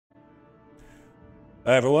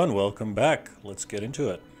Hi everyone, welcome back. Let's get into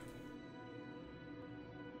it.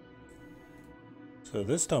 So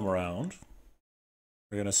this time around,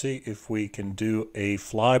 we're going to see if we can do a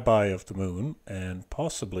flyby of the moon and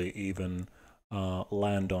possibly even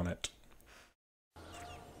land on it.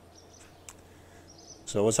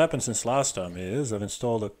 So what's happened since last time is I've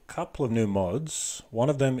installed a couple of new mods. One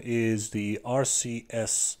of them is the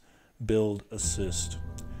RCS Build Assist,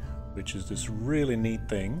 which is this really neat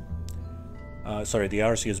thing. The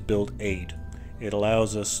RCS Build Aid. It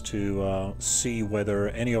allows us to see whether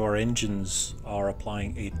any of our engines are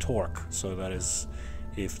applying a torque. So that is,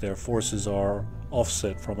 if their forces are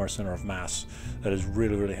offset from our center of mass. That is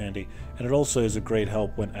really, really handy. And it also is a great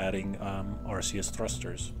help when adding RCS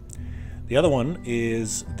thrusters. The other one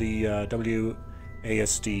is the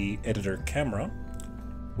WASD editor camera,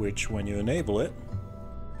 which when you enable it,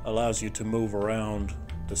 allows you to move around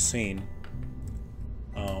the scene.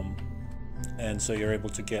 And so you're able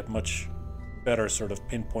to get much better sort of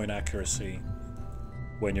pinpoint accuracy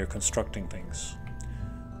when you're constructing things.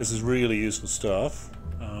 This is really useful stuff.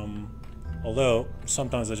 Although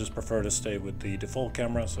sometimes I just prefer to stay with the default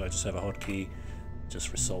camera, so I just have a hotkey,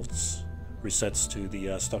 just resets to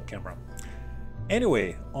the stock camera.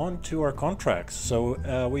 Anyway, on to our contracts.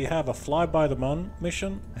 So we have a flyby the Mun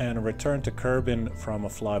mission and a return to Kerbin from a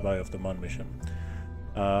flyby of the Mun mission.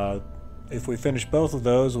 If we finish both of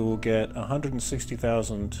those, we will get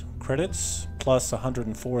 160,000 credits plus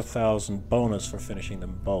 104,000 bonus for finishing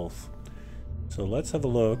them both. So let's have a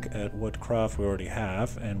look at what craft we already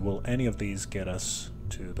have, and will any of these get us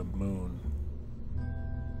to the moon?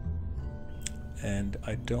 And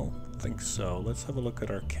I don't think so. Let's have a look at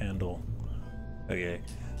our candle. Okay,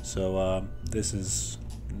 so this is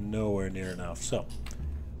nowhere near enough. So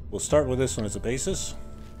we'll start with this one as a basis.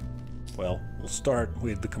 Well, we'll start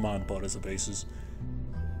with the command pod as a basis,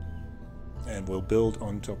 and we'll build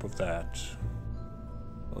on top of that.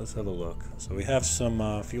 Let's have a look. So we have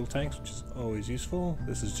some fuel tanks, which is always useful.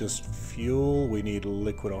 This is just fuel. We need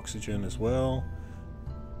liquid oxygen as well.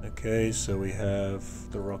 Okay, so we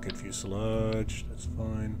have the rocket fuselage. That's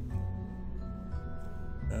fine.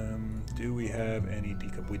 Do we have any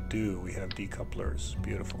decouplers? We do. We have decouplers.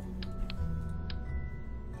 Beautiful.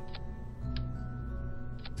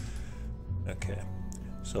 Okay,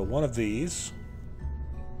 so one of these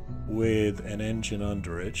with an engine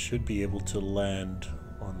under it should be able to land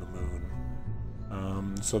on the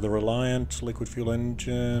moon. So the Reliant liquid fuel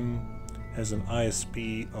engine has an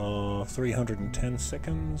ISP of 310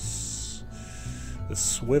 seconds. The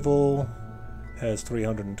swivel has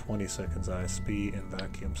 320 seconds ISP in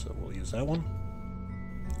vacuum, so we'll use that one.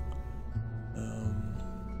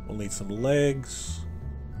 We'll need some legs.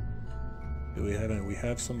 Do we have any? We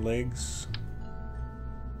have some legs.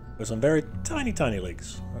 There's some very tiny, tiny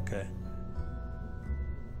legs. Okay.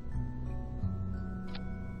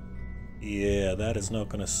 Yeah, that is not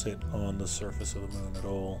going to sit on the surface of the moon at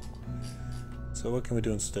all. So what can we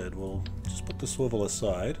do instead? We'll just put the swivel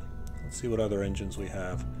aside. Let's see what other engines we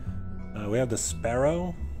have. We have the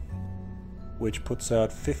Sparrow, which puts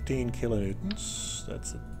out 15 kilonewtons.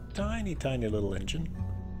 That's a tiny, tiny little engine.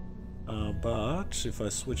 But if I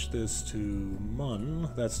switch this to Mun,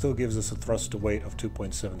 that still gives us a thrust to weight of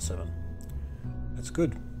 2.77. That's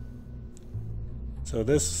good. So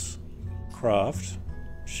this craft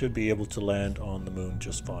should be able to land on the moon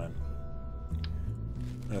just fine.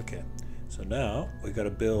 Okay, so now we got to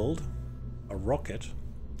build a rocket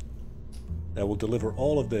that will deliver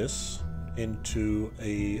all of this into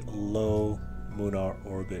a low lunar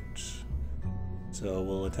orbit. So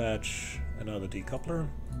we'll attach another decoupler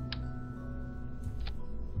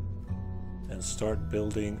and start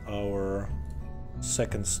building our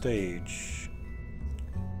second stage.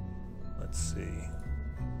 Let's see.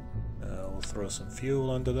 We'll throw some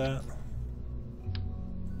fuel under that.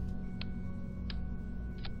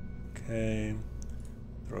 Okay.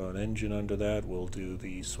 Throw an engine under that. We'll do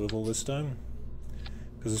the swivel this time,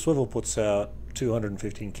 because the swivel puts out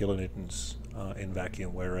 215 kilonewtons in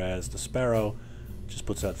vacuum, whereas the Sparrow just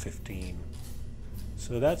puts out 15.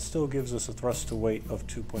 So that still gives us a thrust to weight of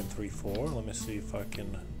 2.34. Let me see if I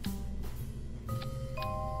can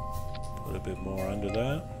put a bit more under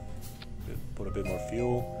that. Put a bit more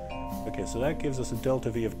fuel. Okay, so that gives us a delta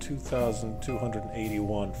V of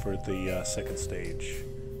 2,281 for the second stage.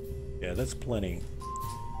 Yeah, that's plenty.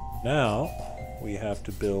 Now we have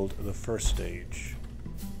to build the first stage.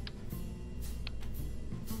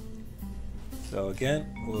 So again,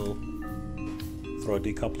 we'll throw a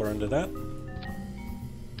decoupler under that.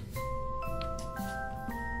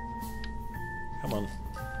 Come on.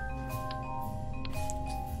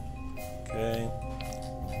 Okay.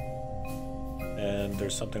 And And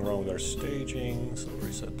there's something wrong with our staging, so we'll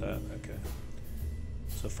reset that. Okay.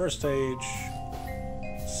 So first stage,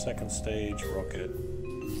 second stage, rocket.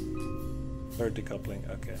 Third decoupling,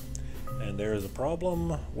 okay. And there is a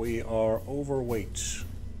problem. We are overweight.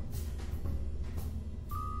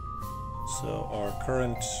 So our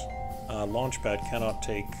current launch pad cannot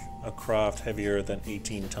take a craft heavier than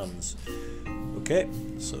 18 tons. Okay,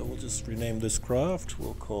 so we'll just rename this craft.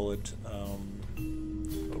 We'll call it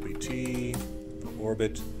OBT,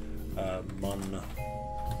 Orbit, Mun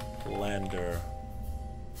Lander.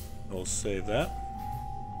 We'll save that.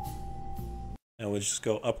 And we'll just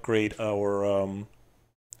go upgrade our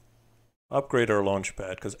launch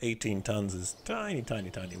pad, because 18 tons is tiny, tiny,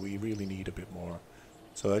 tiny. We really need a bit more.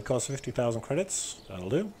 So that costs 50,000 credits. That'll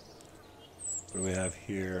do. What do we have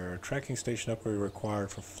here? Tracking station upgrade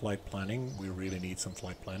required for flight planning. We really need some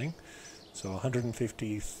flight planning. So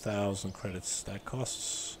 150,000 credits that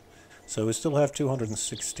costs. So we still have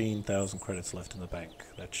 216,000 credits left in the bank.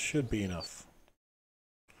 That should be enough.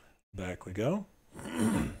 Back we go.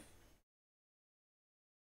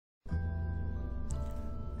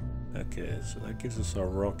 Okay, so that gives us our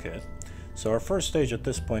rocket. So our first stage at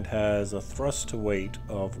this point has a thrust to weight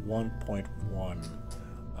of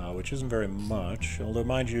 1.1, which isn't very much. Although,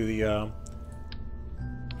 mind you, the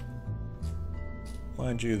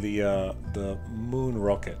moon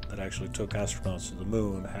rocket that actually took astronauts to the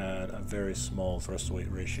moon had a very small thrust to weight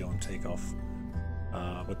ratio on takeoff.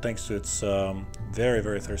 But thanks to its very,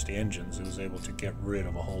 very thirsty engines, it was able to get rid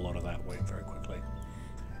of a whole lot of that weight very quickly.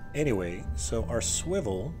 Anyway, so our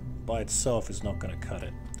swivel by itself is not going to cut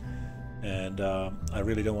it. And I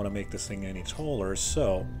really don't want to make this thing any taller,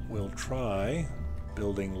 so we'll try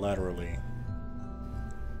building laterally.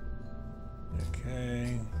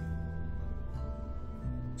 Okay.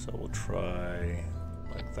 So we'll try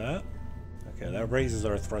like that. Okay, that raises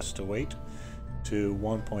our thrust to weight to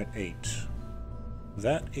 1.8.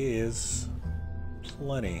 That is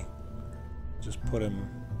plenty. Just put him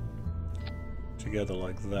together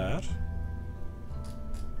like that.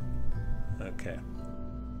 Okay.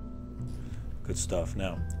 Good stuff.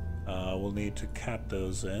 Now, we'll need to cap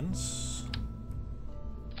those ends.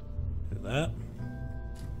 Do that.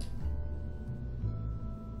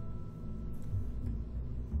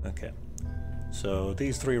 Okay. So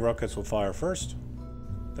these three rockets will fire first.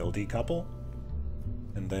 They'll decouple.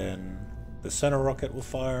 And then the center rocket will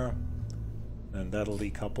fire. And that'll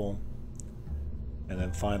decouple. And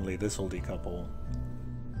then finally this will decouple.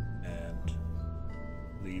 And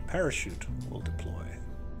the parachute will deploy.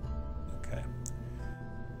 Okay.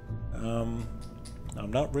 I'm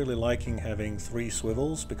not really liking having 3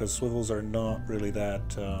 swivels, because swivels are not really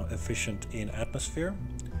that efficient in atmosphere.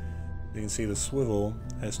 You can see the swivel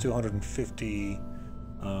has 250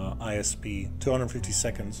 ISP, 250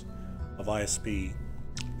 seconds of ISP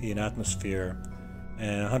in atmosphere,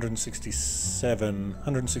 and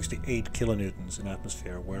 168 kilonewtons in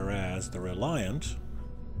atmosphere, whereas the Reliant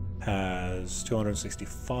has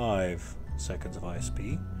 265 seconds of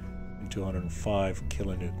ISP and 205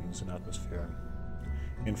 kilonewtons in atmosphere.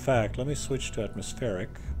 In fact, let me switch to atmospheric.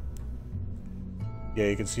 Yeah,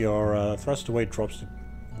 you can see our thrust to weight drops to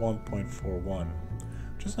 1.41,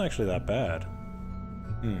 which isn't actually that bad.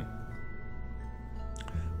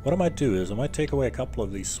 What I might do is I might take away a couple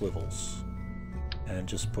of these swivels and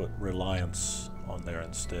just put Reliance on there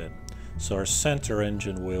instead. So our center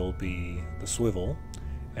engine will be the swivel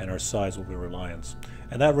and our sides will be Reliance.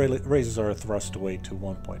 And that raises our thrust to weight to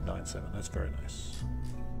 1.97. That's very nice.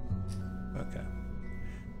 Okay.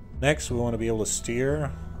 Next, we want to be able to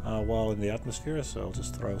steer while in the atmosphere, so I'll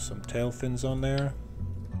just throw some tail fins on there.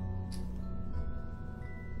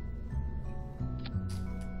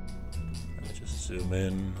 Let me just zoom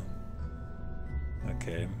in.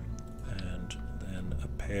 Okay, and then a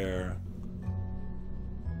pair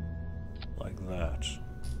like that.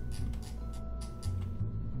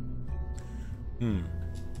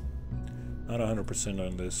 Not 100%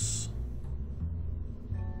 on this.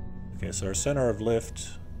 Okay, so our center of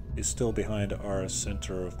lift is still behind our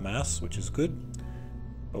center of mass, which is good.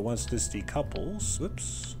 But once this decouples,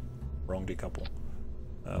 whoops, wrong decouple.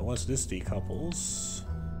 Once this decouples,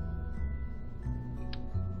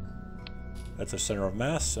 that's our center of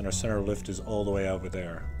mass, and our center of lift is all the way over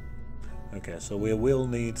there. Okay, so we will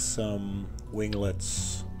need some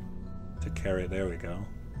winglets to carry it. There we go.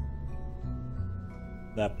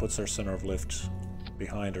 That puts our center of lift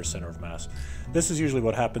behind our center of mass. This is usually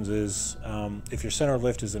what happens is, if your center of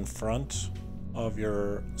lift is in front of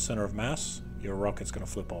your center of mass, your rocket's going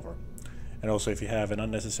to flip over. And also if you have an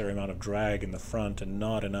unnecessary amount of drag in the front and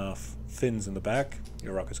not enough fins in the back,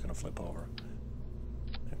 your rocket's going to flip over.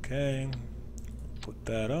 Okay, put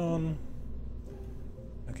that on.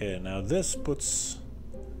 Okay, now this puts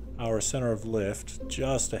our center of lift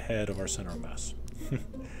just ahead of our center of mass.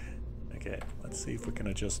 Okay, let's see if we can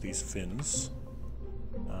adjust these fins.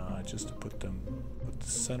 Just to put the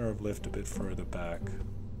center of lift a bit further back.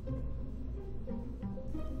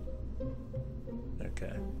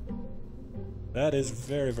 Okay. That is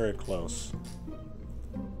very, very close.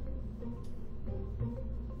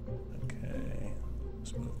 Okay.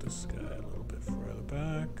 Let's move this guy a little bit further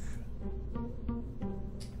back.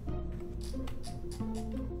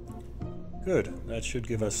 Good. That should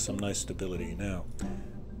give us some nice stability. Now,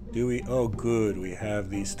 do we... Oh, good. We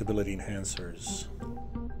have these stability enhancers.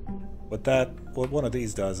 What one of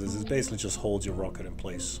these does is it basically just holds your rocket in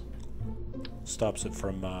place. Stops it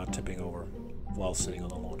from tipping over while sitting on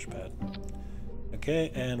the launch pad.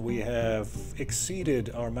 Okay, and we have exceeded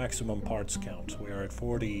our maximum parts count. We are at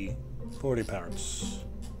 40 parts.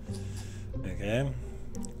 Okay.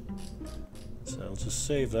 So I'll just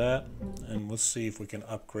save that, and we'll see if we can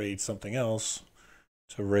upgrade something else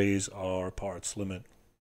to raise our parts limit.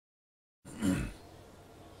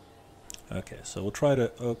 Okay, so we'll try to...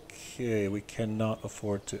 Okay, we cannot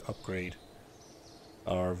afford to upgrade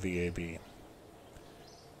our VAB.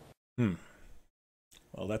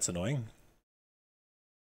 Well, that's annoying.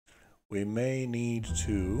 We may need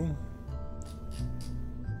to...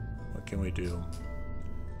 What can we do?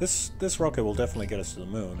 This rocket will definitely get us to the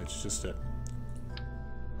moon. It's just that...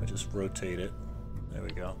 I just rotate it. There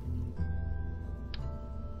we go.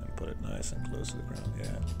 And put it nice and close to the ground.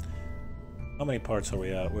 Yeah. How many parts are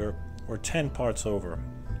we at? We're 10 parts over.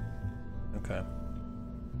 Okay.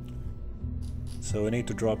 So we need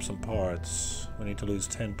to drop some parts. We need to lose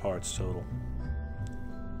 10 parts total.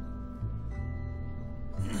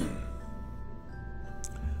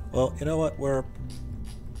 Well, you know what? We're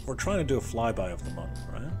trying to do a flyby of the moon,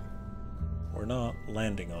 right? We're not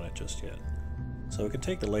landing on it just yet. So we can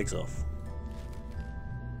take the legs off.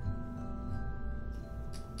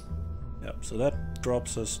 Yep, so that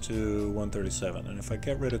drops us to 137. And if I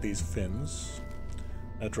get rid of these fins,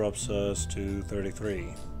 that drops us to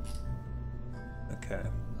 33. Okay.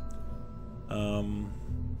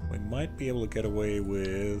 We might be able to get away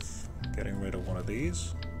with getting rid of one of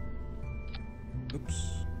these. Oops.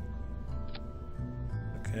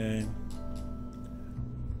 Okay.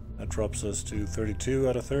 That drops us to 32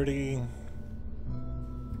 out of 30.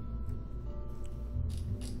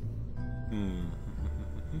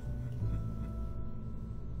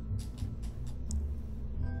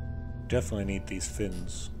 Definitely need these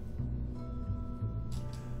fins.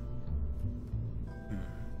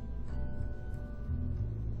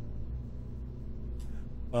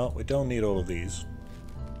 Well, we don't need all of these.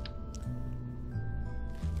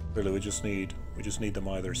 Really, we just need them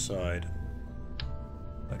either side.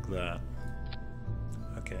 Like that.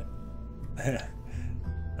 Okay.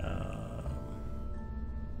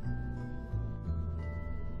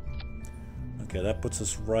 Okay, that puts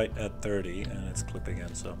us right at 30, and it's clip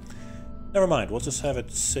again, so... Never mind, we'll just have it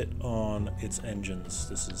sit on its engines.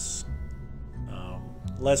 This is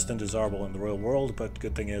less than desirable in the real world, but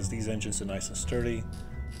good thing is these engines are nice and sturdy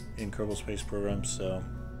in Kerbal Space Program, so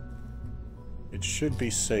it should be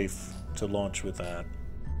safe to launch with that.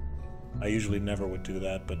 I usually never would do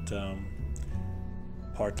that, but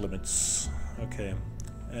part limits. Okay,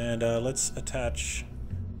 and let's attach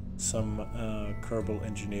some Kerbal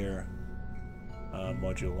Engineer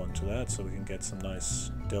module onto that so we can get some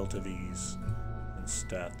nice delta V's and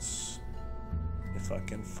stats. If I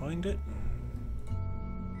can find it.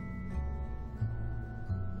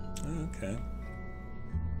 Okay.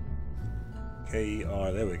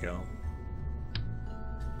 KER, there we go.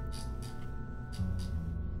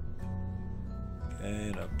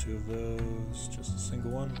 Okay, now 2 of those, just a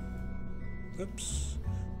single one. Oops.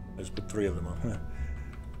 I just put 3 of them on.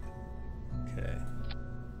 Okay.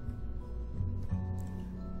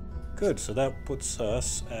 Good, so that puts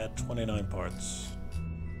us at 29 parts.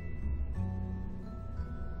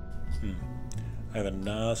 I have a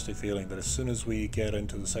nasty feeling that as soon as we get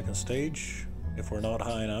into the second stage, if we're not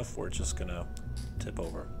high enough, we're just gonna tip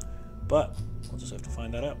over. But we'll just have to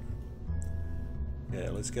find that out. Yeah,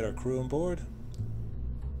 let's get our crew on board.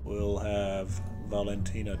 We'll have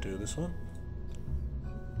Valentina do this one.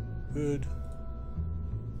 Good.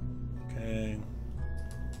 Okay.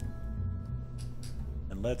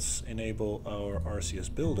 And let's enable our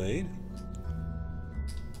RCS build aid.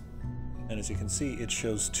 And as you can see, it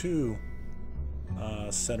shows 2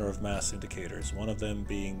 center of mass indicators, one of them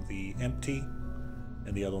being the empty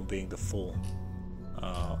and the other one being the full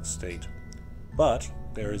state. But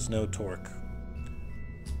there is no torque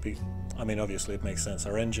I mean, obviously it makes sense.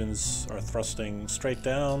 Our engines are thrusting straight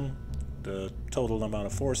down, the total amount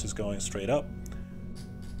of force is going straight up,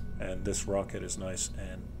 and this rocket is nice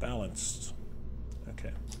and balanced.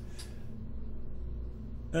 Okay.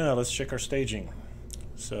 Now let's check our staging.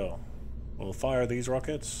 So we'll fire these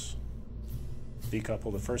rockets,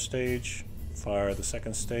 decouple the first stage, fire the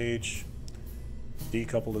second stage,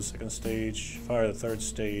 decouple the second stage, fire the third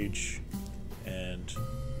stage, and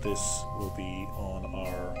this will be on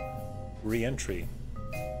our re-entry.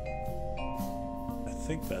 I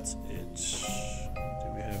think that's it.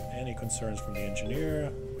 Do we have any concerns from the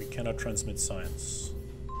engineer? We cannot transmit science.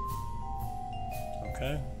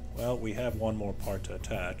 Okay, well, we have one more part to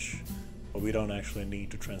attach, but we don't actually need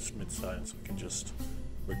to transmit science. We can just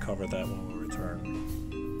recover that when we return.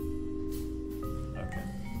 Okay,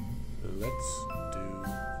 let's do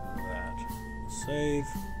that. Save.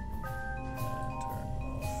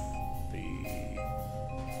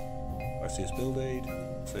 RCS build aid,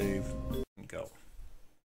 save, and go.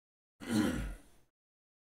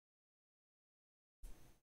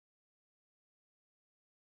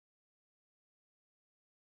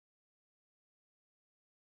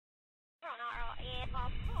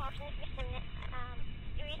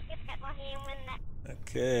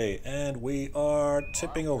 Okay, and we are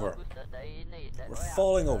tipping over. We're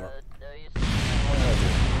falling over.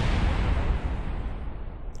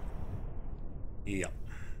 Yeah.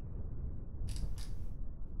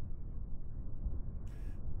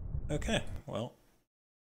 Okay, well,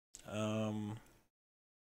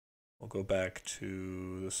 we'll go back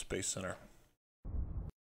to the Space Center.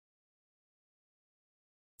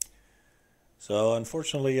 So,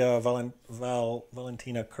 unfortunately,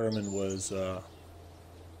 Valentina Kerman was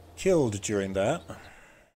killed during that.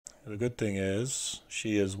 The good thing is,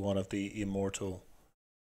 she is one of the immortal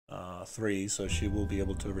 3, so she will be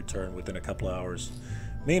able to return within a couple of hours.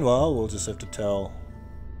 Meanwhile, we'll just have to tell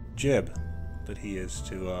Jib that he is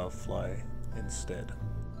to fly instead.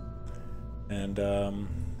 And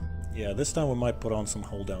yeah, this time we might put on some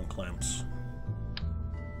hold down clamps.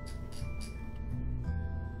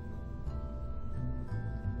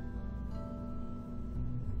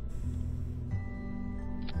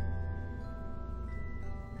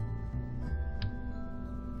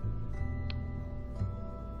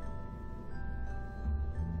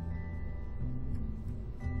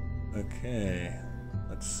 Okay,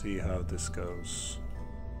 let's see how this goes.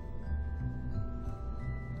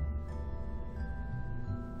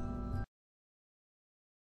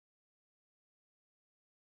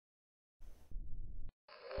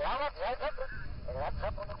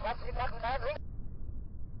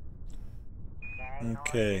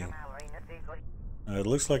 Okay. It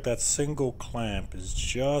looks like that single clamp is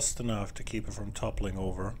just enough to keep it from toppling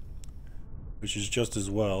over, which is just as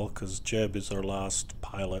well, because Jeb is our last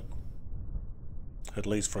pilot, at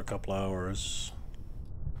least for a couple hours.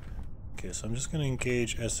 Okay, so I'm just going to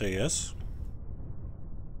engage SAS.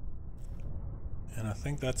 And I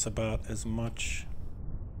think that's about as much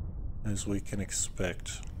as we can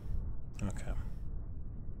expect. Okay.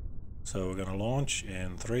 So we're going to launch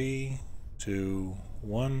in 3, 2,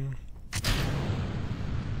 1,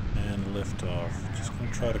 and lift off. Just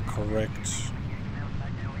going to try to correct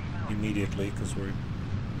immediately because we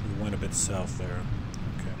went a bit south there.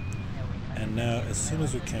 Okay. And now, as soon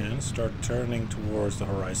as we can, start turning towards the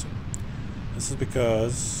horizon. This is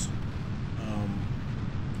because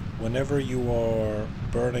whenever you are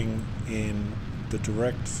burning in the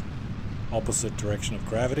direct opposite direction of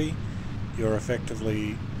gravity, you're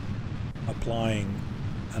effectively applying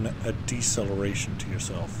a deceleration to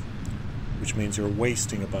yourself, which means you're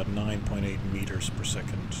wasting about 9.8 meters per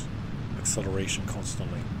second acceleration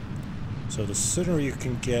constantly. So the sooner you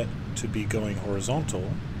can get to be going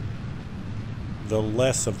horizontal, the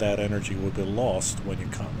less of that energy will be lost when you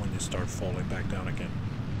start falling back down again.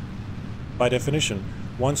 By definition,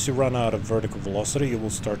 once you run out of vertical velocity, you will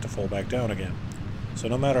start to fall back down again. So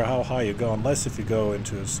no matter how high you go, unless if you go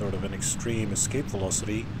into sort of an extreme escape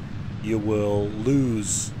velocity, you will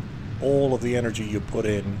lose all of the energy you put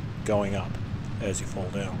in going up as you fall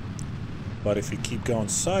down. But if you keep going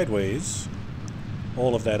sideways,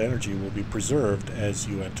 all of that energy will be preserved as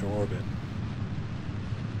you enter orbit.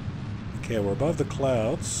 Okay, we're above the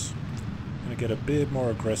clouds. Going to get a bit more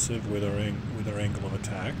aggressive with our angle of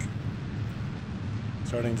attack.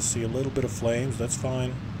 Starting to see a little bit of flames, that's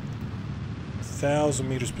fine. 1,000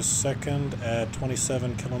 meters per second at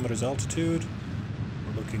 27 kilometers altitude.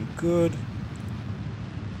 We're looking good.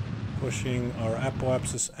 Pushing our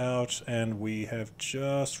apoapsis out, and we have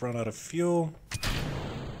just run out of fuel.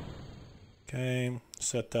 Okay,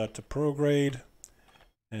 set that to prograde,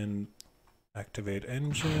 and Activate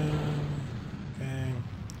engine. Okay.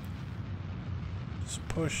 Let's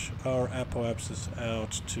push our apoapsis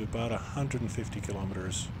out to about 150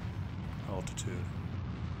 kilometers altitude.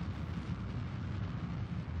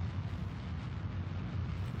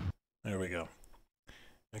 There we go.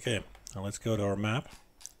 Okay, now let's go to our map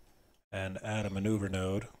and add a maneuver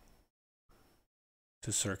node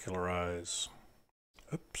to circularize.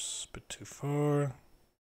 Oops, a bit too far.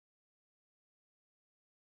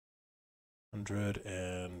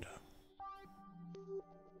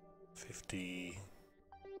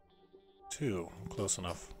 152. Close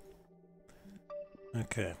enough.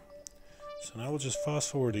 Okay. So now we'll just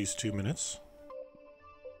fast forward these 2 minutes.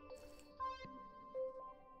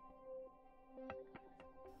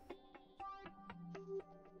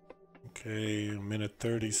 Okay, a minute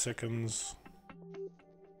 30 seconds.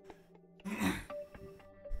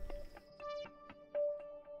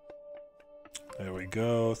 There we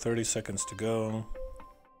go, 30 seconds to go.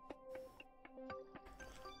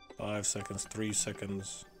 5 seconds, 3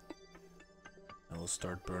 seconds. And we'll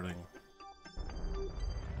start burning.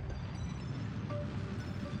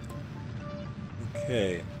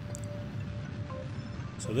 Okay.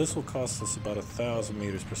 So this will cost us about 1,000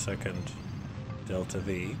 meters per second delta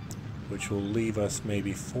V, which will leave us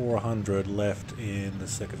maybe 400 left in the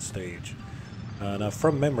second stage. Now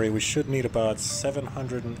from memory, we should need about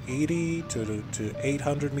 780 to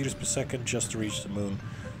 800 meters per second just to reach the moon.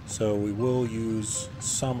 So we will use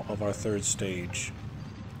some of our third stage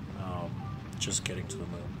just getting to the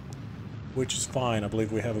moon, which is fine. I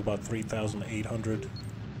believe we have about 3,800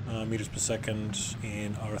 meters per second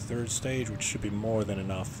in our third stage, which should be more than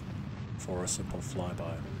enough for a simple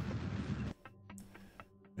flyby.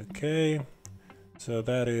 Okay, so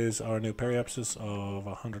that is our new periapsis of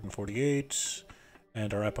 148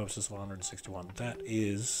 and our apoapsis of 161. That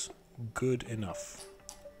is good enough.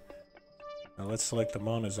 Now let's select the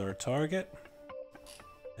Mon as our target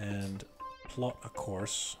and plot a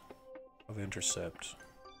course of intercept.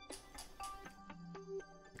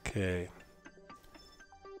 Okay.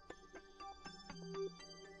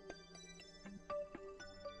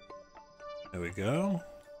 There we go.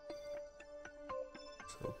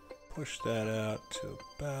 So push that out to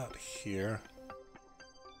about here.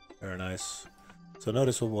 Very nice. So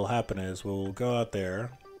notice what will happen is we'll go out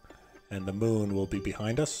there and the moon will be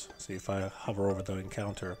behind us. See, if I hover over the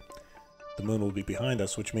encounter, the moon will be behind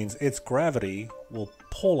us, which means its gravity will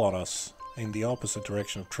pull on us in the opposite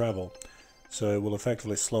direction of travel. So it will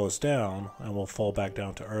effectively slow us down and we'll fall back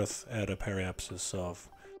down to Earth at a periapsis of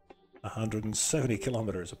 170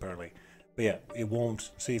 kilometers apparently. But yeah, it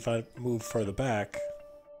won't. See, if I move further back,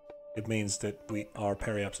 it means that our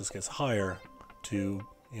periapsis gets higher to,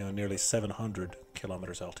 you know, nearly 700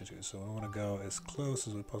 kilometers altitude. So we want to go as close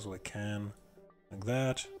as we possibly can, like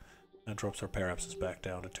that. That drops our periapsis back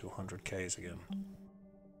down to 200 Ks again.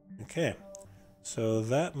 Okay, so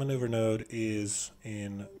that maneuver node is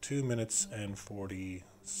in 2 minutes and 40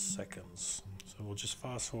 seconds. So we'll just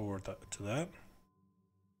fast forward to that.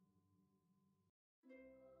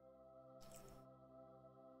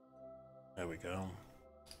 There we go.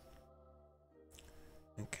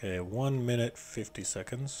 Okay, 1 minute 50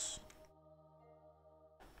 seconds.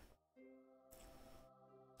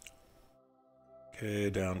 Okay,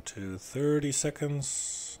 down to 30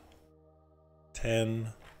 seconds.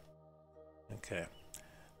 10. Okay.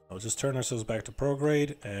 We'll just turn ourselves back to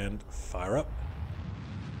prograde and fire up.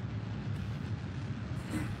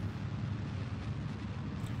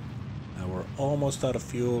 Now we're almost out of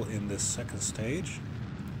fuel in this second stage.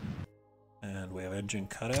 And we have engine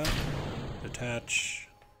cutout, detach,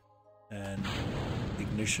 and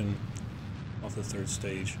ignition of the third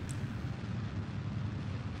stage.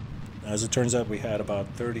 As it turns out, we had about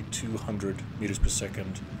 3,200 meters per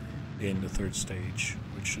second in the third stage,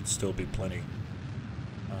 which should still be plenty.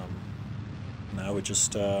 Now we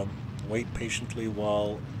just wait patiently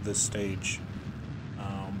while this stage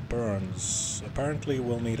burns. Apparently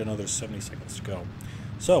we'll need another 70 seconds to go.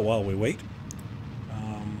 So while we wait,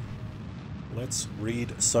 let's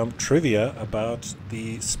read some trivia about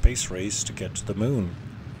the space race to get to the moon.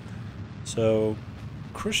 So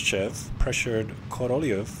Khrushchev pressured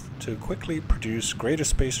Korolev to quickly produce greater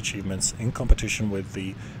space achievements in competition with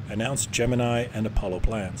the announced Gemini and Apollo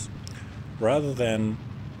plans. Rather than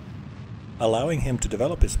allowing him to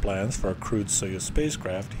develop his plans for a crewed Soyuz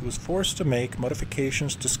spacecraft, he was forced to make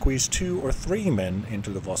modifications to squeeze 2 or 3 men into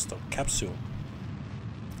the Vostok capsule,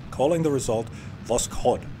 calling the result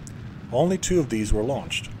Voskhod. Only 2 of these were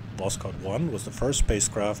launched. Voskhod 1 was the first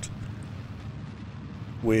spacecraft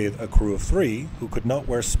with a crew of 3 who could not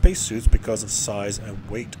wear spacesuits because of size and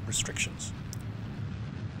weight restrictions.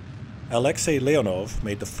 Alexei Leonov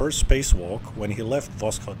made the first spacewalk when he left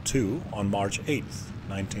Voskhod 2 on March 8th,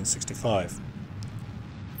 1965.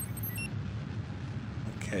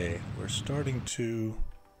 Okay, we're starting to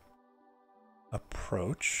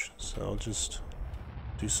approach, so I'll just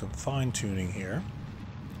do some fine-tuning here.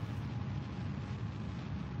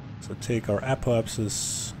 So take our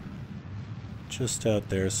apoapsis just out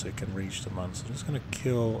there so it can reach the Mun. So I'm just going to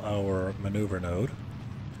kill our maneuver node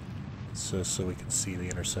so we can see the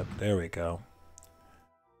intercept. There we go.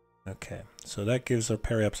 Okay, so that gives our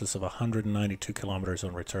periapsis of 192 kilometers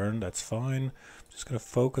on return. That's fine. I'm just going to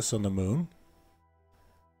focus on the Moon.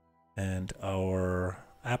 And our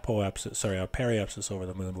periapsis over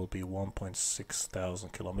the Moon will be 1.6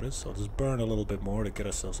 thousand kilometers. So I'll just burn a little bit more to get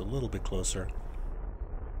ourselves a little bit closer.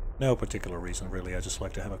 No particular reason, really. I just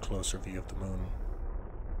like to have a closer view of the Moon.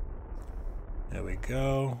 There we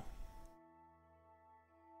go.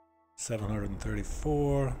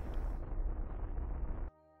 734.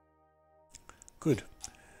 Good.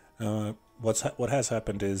 What has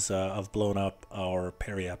happened is I've blown up our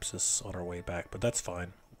periapsis on our way back, but that's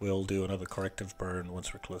fine. We'll do another corrective burn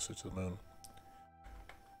once we're closer to the Moon.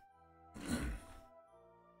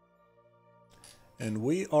 And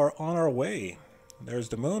we are on our way. There's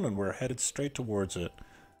the Moon, and we're headed straight towards it.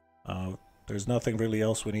 There's nothing really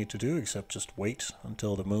else we need to do except just wait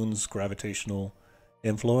until the Moon's gravitational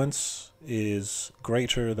influence is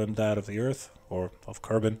greater than that of the Earth, or of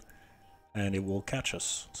Kerbin, and it will catch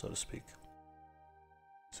us, so to speak.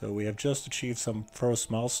 So we have just achieved some first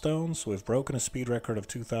milestones. We've broken a speed record of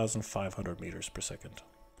 2,500 meters per second.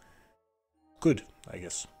 Good, I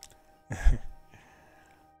guess.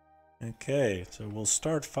 Okay, so we'll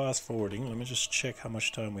start fast forwarding. Let me just check how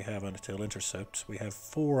much time we have until intercept. We have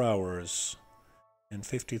 4 hours and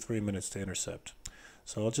 53 minutes to intercept.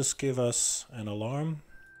 So I'll just give us an alarm.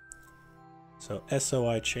 So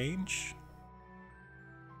SOI change,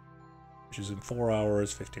 which is in 4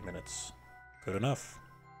 hours, 50 minutes. Good enough.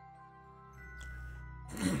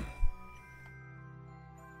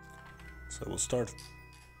 So we'll start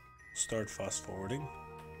fast forwarding.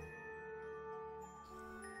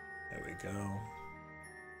 There we go.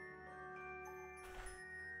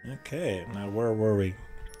 Okay, now where were we?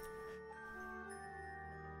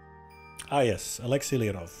 Ah yes, Alexei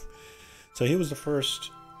Leonov. So he was the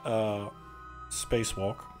first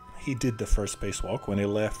spacewalk. He did the first spacewalk when he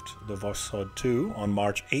left the Voskhod 2 on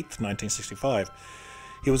March 8th, 1965.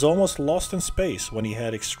 He was almost lost in space when he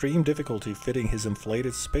had extreme difficulty fitting his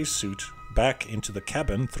inflated spacesuit back into the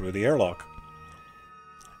cabin through the airlock.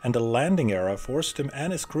 And the landing era forced him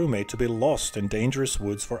and his crewmate to be lost in dangerous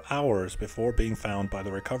woods for hours before being found by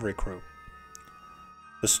the recovery crew.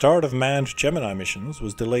 The start of manned Gemini missions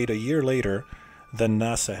was delayed a year later than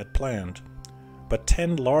NASA had planned, but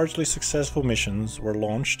 10 largely successful missions were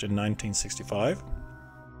launched in 1965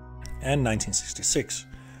 and 1966,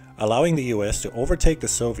 allowing the US to overtake the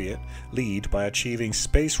Soviet lead by achieving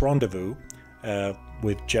space rendezvous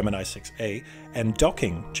with Gemini 6A and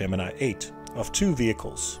docking Gemini 8 of 2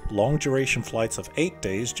 vehicles, long-duration flights of 8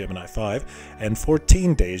 days Gemini 5 and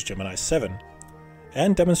 14 days Gemini 7,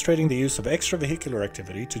 and demonstrating the use of extravehicular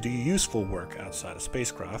activity to do useful work outside a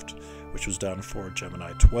spacecraft, which was done for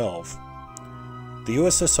Gemini 12. The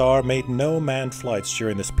USSR made no manned flights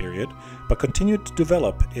during this period, but continued to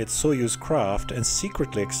develop its Soyuz craft and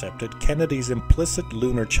secretly accepted Kennedy's implicit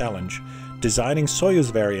lunar challenge, designing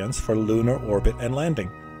Soyuz variants for lunar orbit and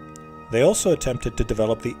landing. They also attempted to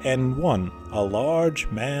develop the N-1, a large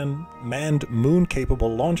manned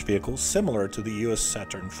moon-capable launch vehicle similar to the US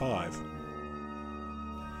Saturn V.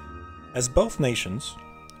 As both nations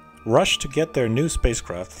rushed to get their new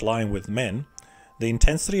spacecraft flying with men, the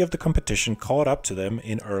intensity of the competition caught up to them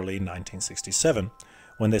in early 1967,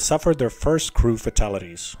 when they suffered their first crew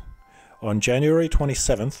fatalities. On January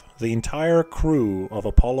 27th, the entire crew of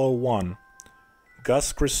Apollo 1,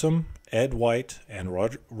 Gus Grissom, Ed White, and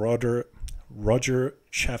Roger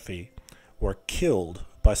Chaffee, were killed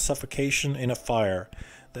by suffocation in a fire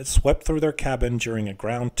that swept through their cabin during a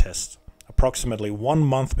ground test, approximately 1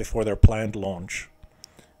 month before their planned launch.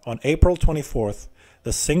 On April 24th,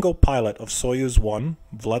 the single pilot of Soyuz 1,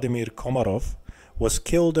 Vladimir Komarov, was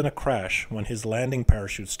killed in a crash when his landing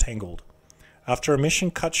parachutes tangled, after a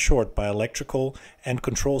mission cut short by electrical and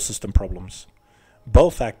control system problems.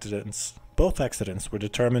 Both accidents were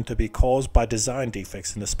determined to be caused by design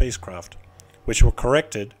defects in the spacecraft, which were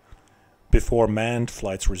corrected before manned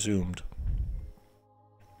flights resumed.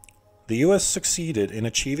 The US succeeded in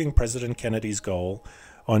achieving President Kennedy's goal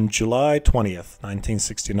on July 20th,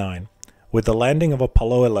 1969, with the landing of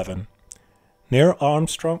Apollo 11. Neil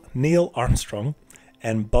Armstrong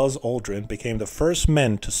and Buzz Aldrin became the first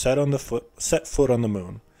men to set foot on the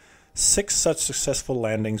moon. 6 such successful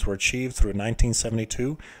landings were achieved through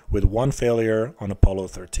 1972, with 1 failure on Apollo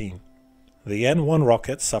 13. The N-1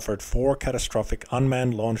 rocket suffered 4 catastrophic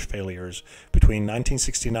unmanned launch failures between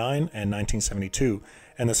 1969 and 1972,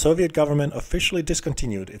 and the Soviet government officially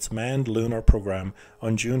discontinued its manned lunar program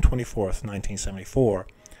on June 24, 1974,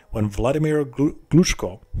 when Valentin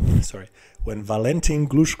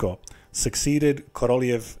Glushko succeeded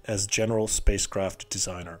Korolev as general spacecraft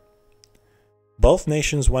designer. Both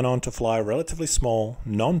nations went on to fly relatively small,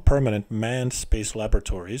 non-permanent manned space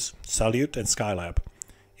laboratories, Salyut and Skylab,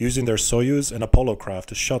 using their Soyuz and Apollo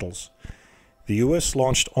craft as shuttles. The US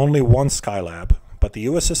launched only 1 Skylab, but the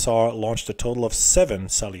USSR launched a total of 7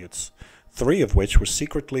 Salyuts, 3 of which were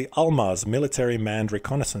secretly Almaz military manned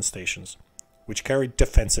reconnaissance stations, which carried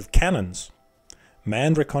defensive cannons.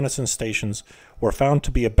 Manned reconnaissance stations were found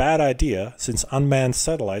to be a bad idea since unmanned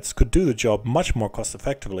satellites could do the job much more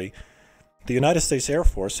cost-effectively. The United States Air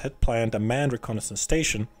Force had planned a manned reconnaissance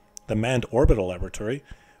station, the Manned Orbital Laboratory,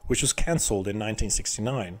 which was cancelled in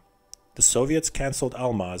 1969. The Soviets cancelled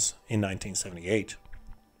Almaz in 1978.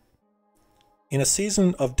 In a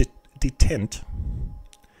season of detente,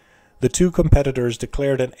 the 2 competitors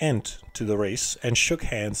declared an end to the race and shook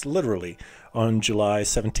hands literally on July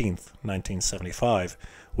 17, 1975,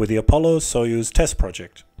 with the Apollo-Soyuz test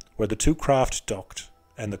project, where the 2 craft docked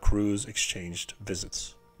and the crews exchanged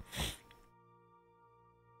visits.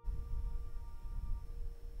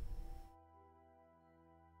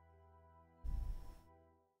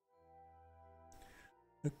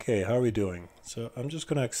 Okay, how are we doing? So I'm just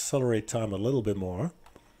going to accelerate time a little bit more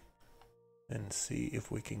and see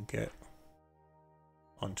if we can get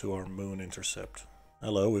onto our moon intercept.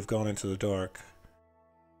 Hello, we've gone into the dark.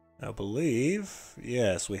 I believe,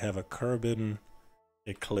 yes, we have a Kerbin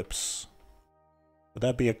eclipse. Would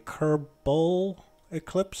that be a Kerbal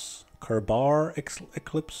eclipse? Kerbar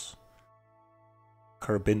eclipse?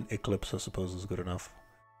 Kerbin eclipse, I suppose, is good enough.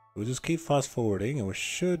 We'll just keep fast forwarding and we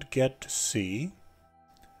should get to see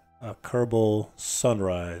a Kerbal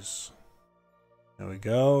sunrise. There we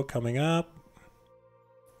go, coming up.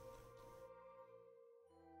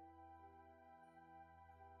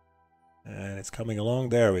 And it's coming along.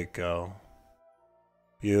 There we go.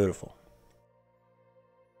 Beautiful.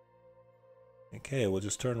 Okay, we'll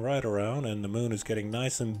just turn right around and the moon is getting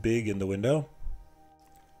nice and big in the window.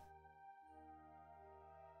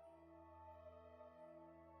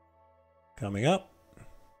 Coming up.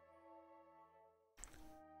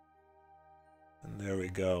 And there we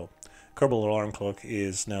go. Kerbal alarm clock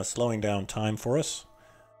is now slowing down time for us,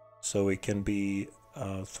 so we can be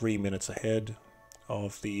 3 minutes ahead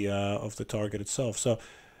of the target itself. So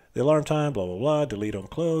the alarm time, blah blah blah. Delete on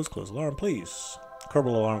close. Close alarm, please.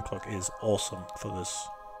 Kerbal alarm clock is awesome for this.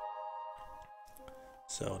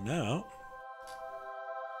 So now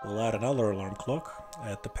we'll add another alarm clock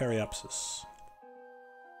at the periapsis.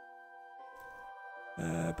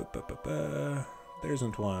 There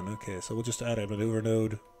isn't one. Okay, so we'll just add a maneuver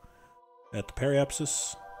node at the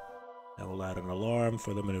periapsis, and we'll add an alarm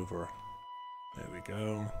for the maneuver. There we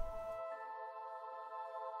go.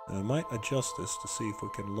 And we might adjust this to see if we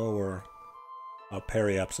can lower our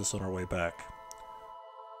periapsis on our way back.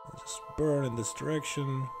 We'll just burn in this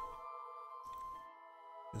direction.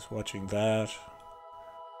 Just watching that.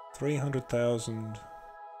 300,000.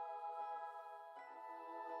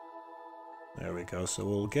 There we go. So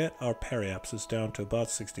we'll get our periapsis down to about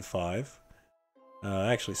 65.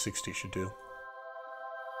 Actually 60 should do.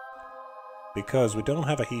 Because we don't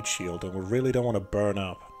have a heat shield and we really don't want to burn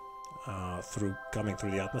up coming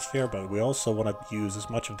through the atmosphere, but we also want to use as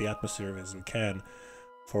much of the atmosphere as we can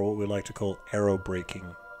for what we like to call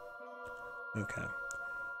aerobraking. Okay.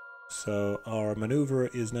 So our maneuver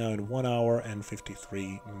is now in 1 hour and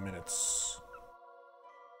 53 minutes.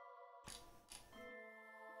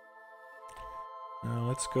 Now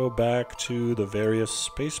let's go back to the various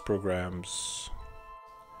space programs.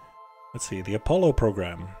 Let's see, the Apollo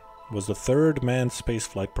program was the 3rd manned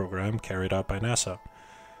spaceflight program carried out by NASA.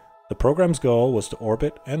 The program's goal was to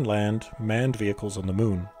orbit and land manned vehicles on the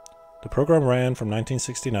moon. The program ran from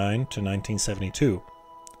 1969 to 1972.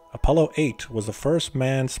 Apollo 8 was the first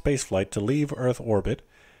manned spaceflight to leave Earth orbit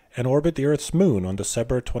and orbit the Earth's moon on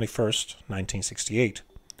December 21st, 1968.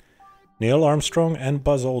 Neil Armstrong and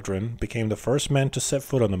Buzz Aldrin became the first men to set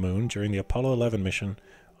foot on the moon during the Apollo 11 mission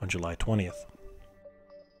on July 20th.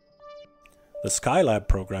 The Skylab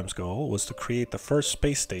program's goal was to create the first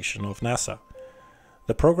space station of NASA.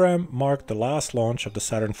 The program marked the last launch of the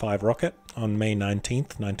Saturn V rocket on May 19,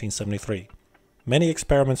 1973. Many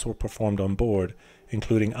experiments were performed on board,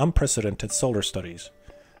 including unprecedented solar studies.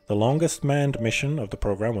 The longest manned mission of the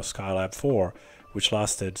program was Skylab-4, which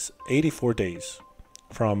lasted 84 days,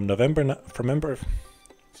 from November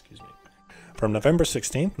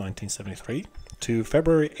 16th, 1973 to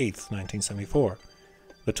February 8th, 1974.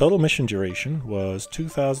 The total mission duration was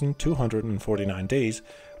 2,249 days,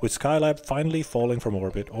 with Skylab finally falling from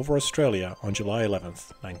orbit over Australia on July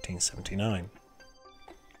 11th, 1979.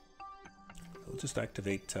 We'll just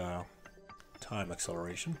activate time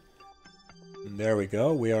acceleration. And there we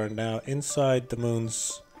go. We are now inside the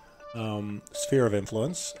moon's sphere of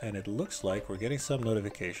influence, and it looks like we're getting some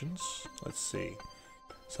notifications. Let's see.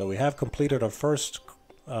 So we have completed our first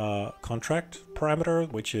contract parameter,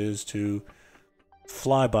 which is to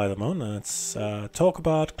fly by the moon. Let's talk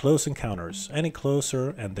about close encounters. Any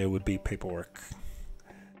closer and there would be paperwork.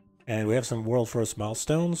 And we have some world first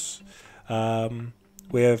milestones.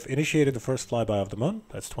 We have initiated the first flyby of the moon.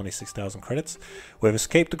 That's 26,000 credits. We have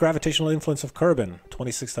escaped the gravitational influence of Kerbin.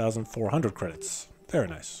 26,400 credits. Very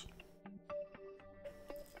nice.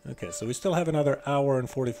 Okay, so we still have another hour and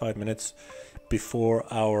 45 minutes before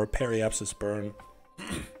our periapsis burn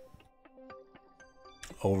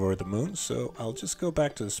over the moon. So I'll just go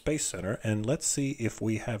back to the Space Center and let's see if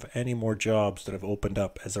we have any more jobs that have opened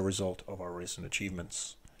up as a result of our recent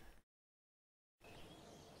achievements.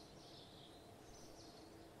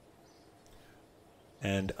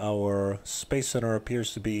 And our Space Center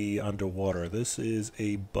appears to be underwater. This is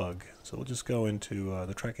a bug. So we'll just go into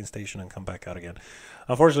the tracking station and come back out again.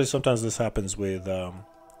 Unfortunately, sometimes this happens with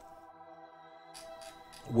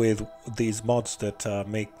these mods that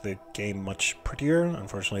make the game much prettier.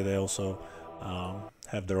 Unfortunately, they also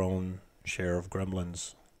have their own share of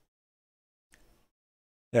gremlins.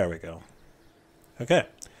 There we go. Okay.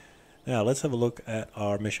 Now let's have a look at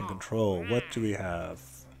our mission control. What do we have?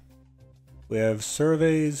 We have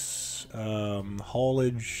surveys,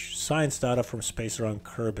 haulage, science data from space around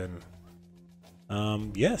Kerbin.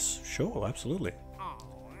 Yes, sure, absolutely.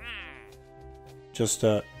 Just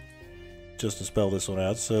to spell this one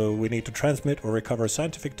out, so we need to transmit or recover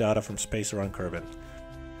scientific data from space around Kerbin.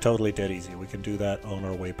 Totally dead easy. We can do that on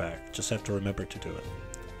our way back. Just have to remember to do it.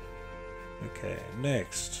 Okay,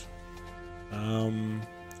 next.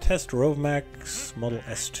 Test Rovmax Model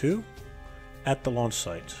S2 at the launch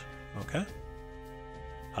site. Okay.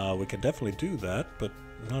 We can definitely do that, but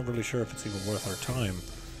I'm not really sure if it's even worth our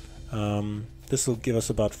time. This will give us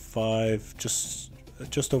about just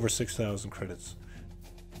over 6,000 credits.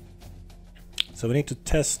 So we need to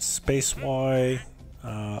test SpaceY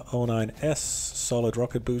 09S solid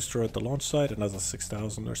rocket booster at the launch site, another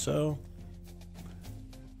 6,000 or so.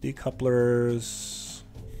 Decouplers,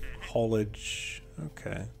 haulage,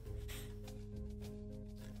 okay.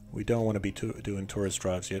 We don't want to be doing tourist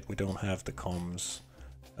drives yet. We don't have the comms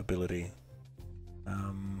ability.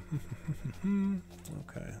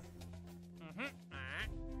 Okay.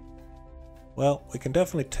 Well, we can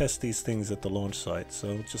definitely test these things at the launch site,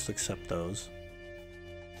 so just accept those.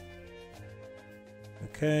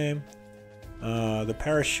 Okay. The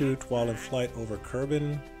parachute while in flight over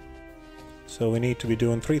Kerbin. So we need to be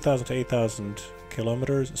doing 3,000 to 8,000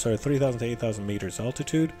 kilometers, sorry, 3,000 to 8,000 meters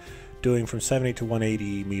altitude, doing from 70 to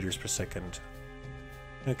 180 meters per second.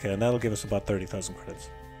 Okay, and that'll give us about 30,000 credits.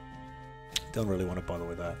 Don't really want to bother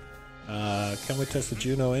with that. Can we test the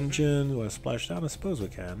Juno engine? Want to splash down? I suppose we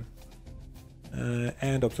can.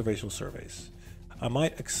 And observational surveys. I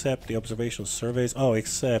might accept the observational surveys. Oh,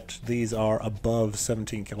 except these are above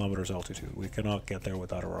 17 kilometers altitude. We cannot get there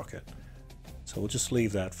without a rocket. So we'll just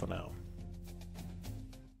leave that for now.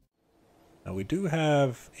 Now we do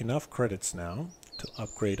have enough credits now to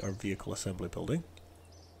upgrade our vehicle assembly building.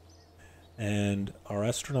 And our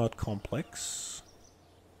astronaut complex.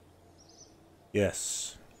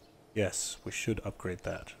 Yes. Yes, we should upgrade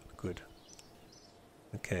that. Good.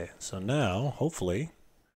 Okay, so now, hopefully,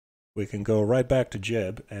 we can go right back to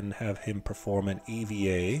Jeb and have him perform an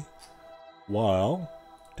EVA while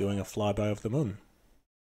doing a flyby of the moon.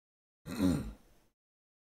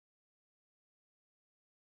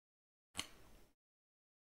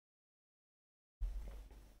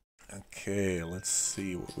 Okay, let's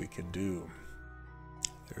see what we can do.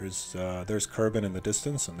 There's Kerbin in the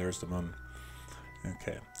distance, and there's the moon.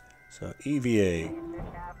 Okay, so EVA.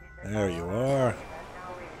 There you are.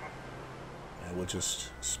 And we'll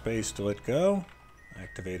just space to let go.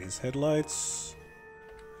 Activate his headlights.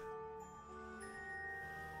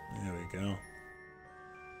 There we go.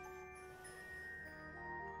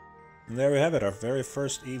 And there we have it, our very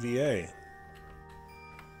first EVA.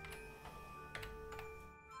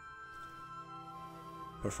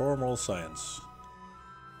 Perform all science.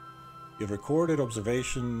 You've recorded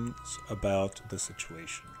observations about the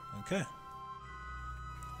situation. Okay.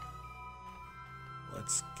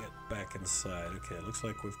 Let's get back inside. Okay, it looks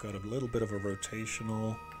like we've got a little bit of a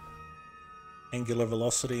rotational angular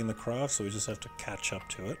velocity in the craft, so we just have to catch up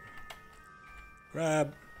to it.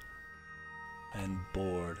 Grab. And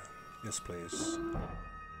board. Yes, please.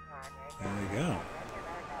 There we go.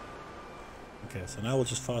 Okay, so now we'll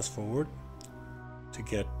just fast forward to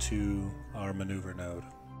get to our maneuver node.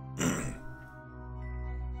 There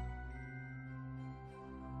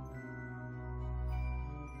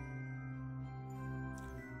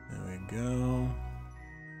we go.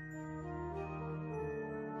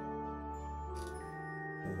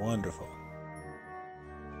 Wonderful.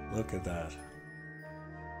 Look at that.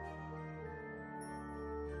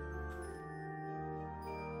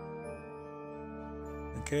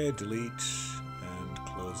 Okay, delete and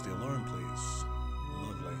close the alarm, please.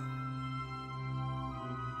 Lovely.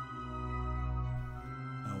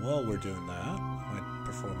 Now, while we're doing that, I might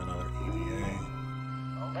perform another EVA.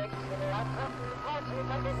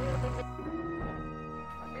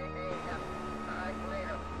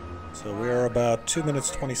 So we are about 2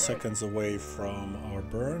 minutes 20 seconds away from our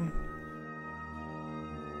burn.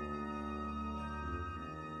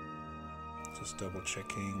 Just double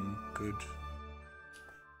checking. Good.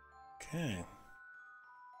 Okay.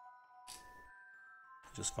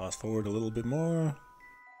 Just fast forward a little bit more.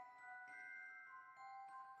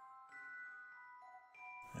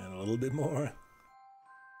 And a little bit more.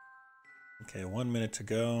 Okay, 1 minute to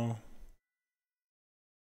go.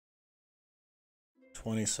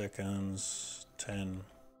 20 seconds. 10.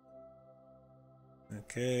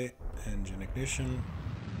 Okay, engine ignition.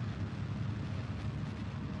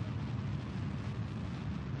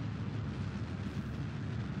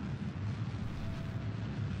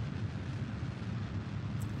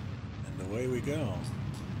 Away we go.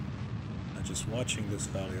 I'm just watching this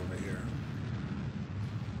valley over here.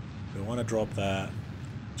 We want to drop that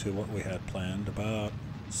to what we had planned, about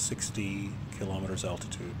 60 kilometers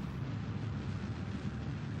altitude.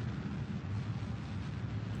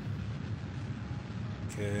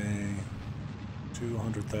 Okay,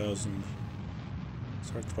 200,000.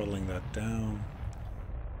 Start throttling that down.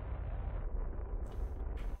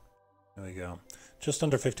 There we go. Just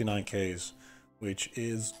under 59 Ks. Which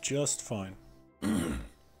is just fine.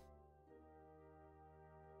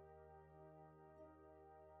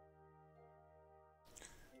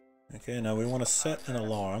 Okay, now we want to set an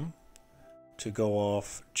alarm to go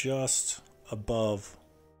off just above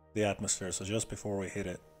the atmosphere, so just before we hit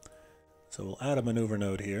it. So we'll add a maneuver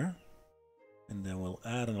node here, and then we'll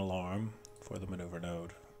add an alarm for the maneuver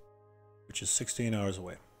node, which is 16 hours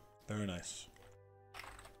away. Very nice.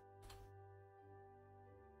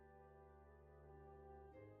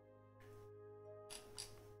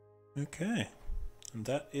 Okay, and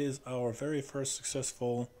that is our very first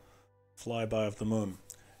successful flyby of the moon.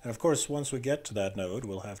 And of course, once we get to that node,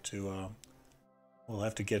 we'll have to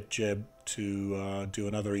get Jeb to do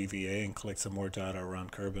another EVA and collect some more data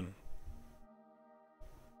around Kerbin.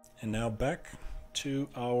 And now back to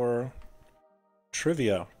our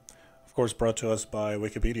trivia, of course brought to us by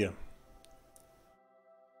Wikipedia.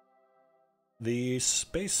 The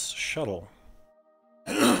space shuttle.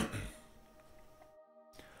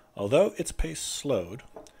 Although its pace slowed,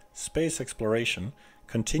 space exploration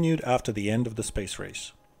continued after the end of the space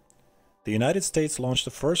race. The United States launched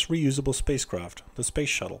the first reusable spacecraft, the Space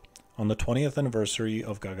Shuttle, on the 20th anniversary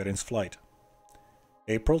of Gagarin's flight,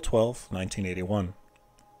 April 12, 1981.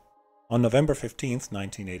 On November 15,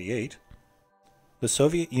 1988, the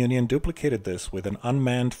Soviet Union duplicated this with an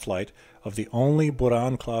unmanned flight of the only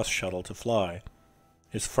Buran-class shuttle to fly,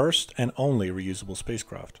 its first and only reusable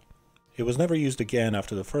spacecraft. It was never used again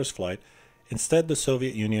after the first flight. Instead, the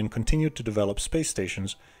Soviet Union continued to develop space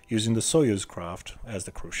stations using the Soyuz craft as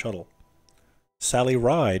the crew shuttle. Sally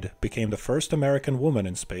Ride became the first American woman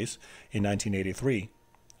in space in 1983.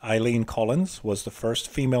 Eileen Collins was the first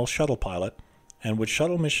female shuttle pilot, and with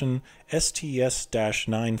shuttle mission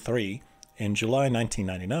STS-93 in July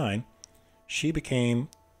 1999, she became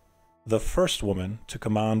the first woman to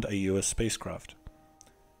command a U.S. spacecraft.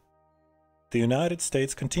 The United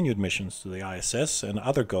States continued missions to the ISS and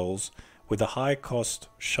other goals with the high-cost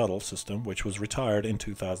shuttle system, which was retired in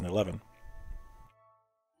 2011.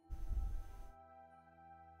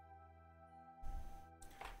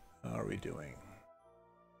 How are we doing?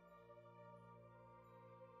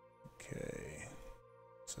 Okay,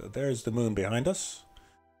 so there's the moon behind us,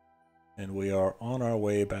 and we are on our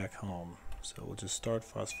way back home. So we'll just start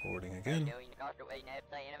fast forwarding again.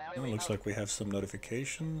 Oh, it looks like we have some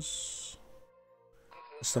notifications.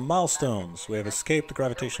 Some milestones. We have escaped the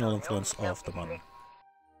gravitational influence of the moon.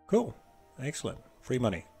 Cool. Excellent. Free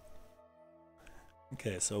money.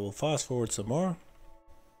 Okay, so we'll fast forward some more.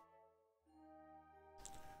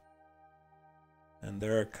 And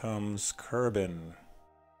there comes Kerbin.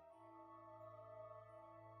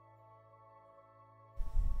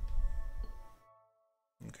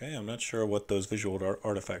 Okay, I'm not sure what those visual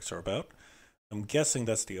artifacts are about. I'm guessing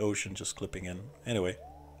that's the ocean just clipping in. Anyway,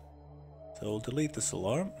 so we'll delete this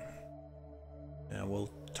alarm. And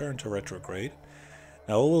we'll turn to retrograde.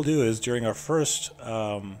 Now what we'll do is during our first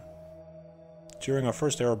air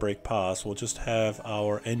brake pass, we'll just have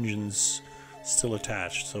our engines still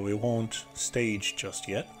attached, so we won't stage just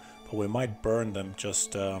yet, but we might burn them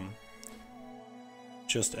just at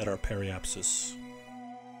our periapsis.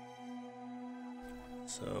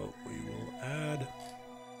 So we will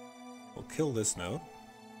we'll kill this node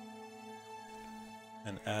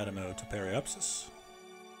and add a node to periapsis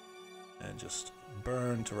and just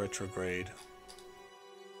burn to retrograde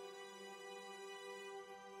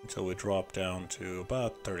until we drop down to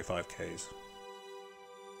about 35 Ks.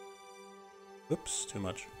 Oops, too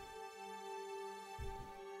much.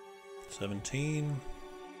 17.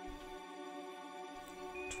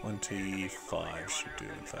 25 should do,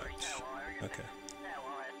 in fact. Okay.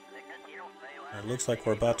 It looks like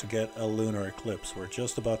we're about to get a lunar eclipse. We're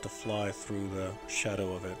just about to fly through the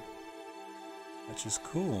shadow of it, which is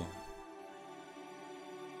cool.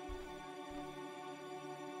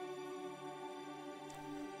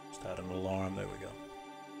 Just add an alarm. There we go.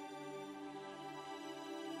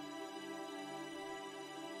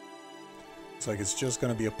 Looks like it's just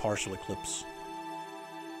going to be a partial eclipse.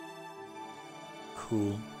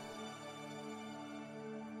 Cool.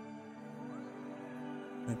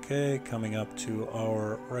 Okay, coming up to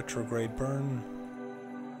our retrograde burn.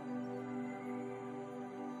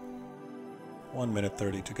 1 minute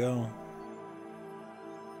 30 to go.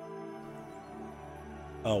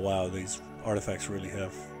 Oh wow, these artifacts really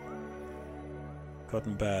have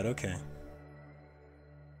gotten bad. Okay.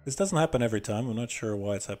 This doesn't happen every time. I'm not sure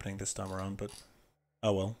why it's happening this time around, but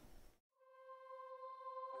oh well.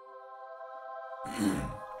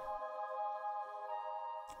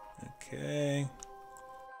 Okay.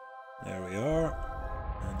 There we are.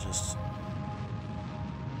 And just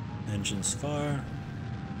engines fire.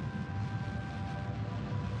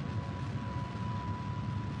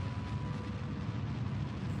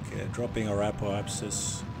 Okay, dropping our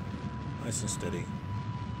apoapsis nice and steady.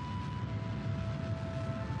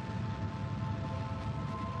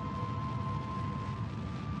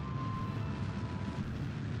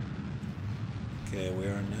 Okay, we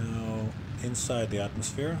are now inside the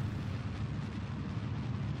atmosphere.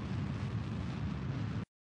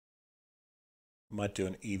 Might do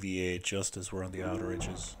an EVA just as we're on the outer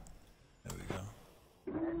edges. There we go.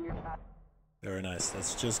 Very nice.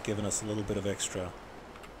 That's just given us a little bit of extra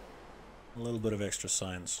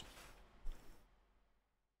science.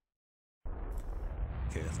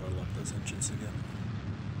 Okay, I throttle up those engines again.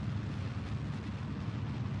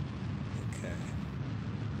 Okay.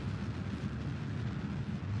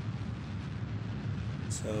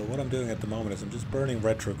 So what I'm doing at the moment is I'm just burning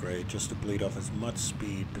retrograde just to bleed off as much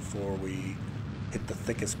speed before we hit the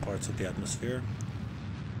thickest parts of the atmosphere.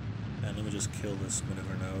 And let me just kill this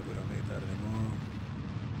maneuver node. We don't need that anymore.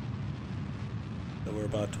 So we're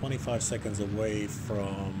about 25 seconds away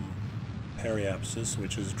from periapsis,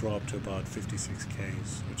 which has dropped to about 56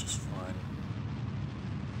 Ks, which is fine.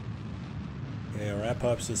 Okay, our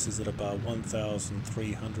apoapsis is at about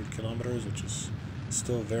 1,300 kilometers, which is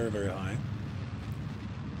still very, very high.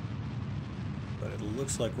 But it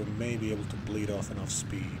looks like we may be able to bleed off enough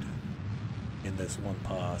speed in this one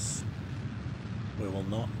pass. We will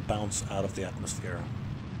not bounce out of the atmosphere.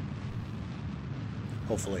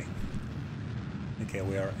 Hopefully. Okay,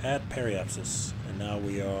 we are at periapsis, and now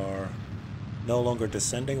we are no longer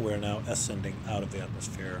descending, we are now ascending out of the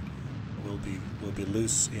atmosphere. We'll be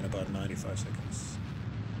loose in about 95 seconds.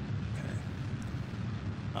 Okay.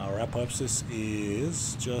 Our apoapsis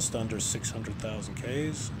is just under 600,000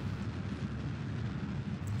 Ks.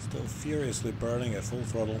 Still furiously burning at full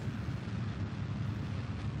throttle.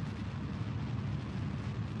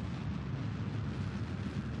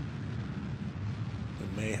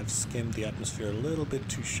 May have skimmed the atmosphere a little bit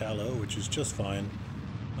too shallow, which is just fine.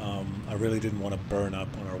 I really didn't want to burn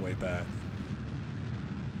up on our way back.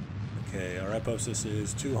 Okay, our apoapsis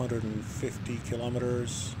is 250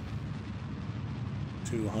 kilometers,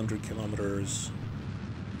 200 kilometers,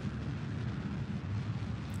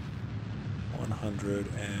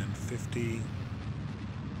 150.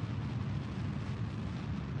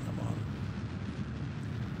 Come on.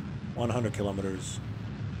 100 kilometers.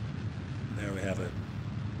 There we have it.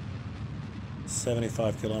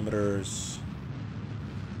 75 kilometers.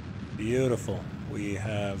 Beautiful. We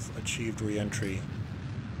have achieved re-entry.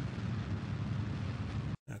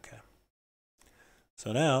 Okay.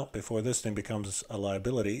 So now, before this thing becomes a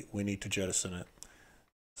liability, we need to jettison it.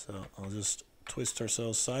 So I'll just twist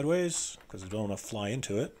ourselves sideways because we don't want to fly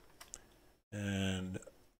into it. And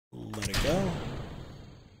let it go.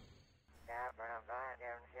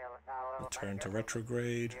 Return to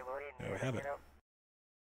retrograde. There we have it.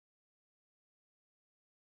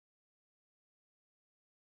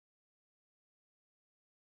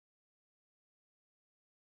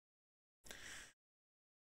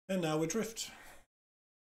 And now we drift.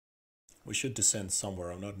 We should descend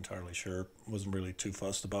somewhere. I'm not entirely sure. Wasn't really too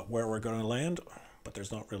fussed about where we're going to land, but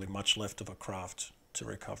there's not really much left of a craft to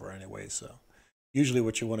recover anyway. So usually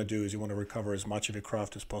what you want to do is you want to recover as much of your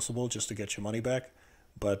craft as possible just to get your money back.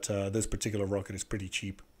 But this particular rocket is pretty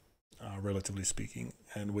cheap, relatively speaking,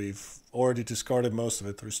 and we've already discarded most of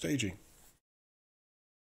it through staging.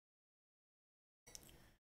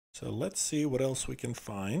 So let's see what else we can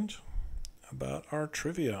find about our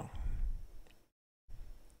trivia.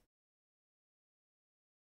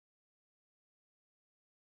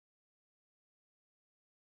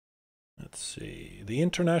 Let's see, the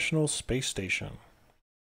International Space Station.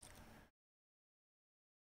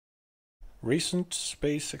 Recent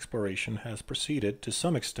space exploration has proceeded to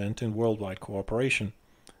some extent in worldwide cooperation,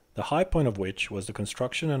 the high point of which was the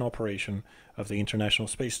construction and operation of the International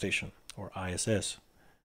Space Station, or ISS.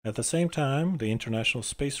 At the same time, the international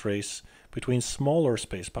space race between smaller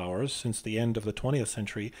space powers since the end of the 20th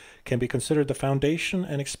century can be considered the foundation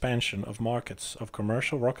and expansion of markets of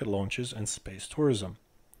commercial rocket launches and space tourism.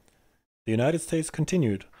 The United States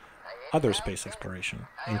continued other space exploration,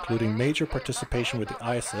 including major participation with the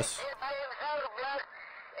ISS.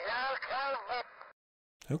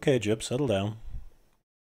 Okay, Jib, settle down.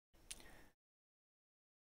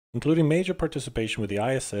 Including major participation with the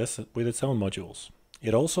ISS with its own modules.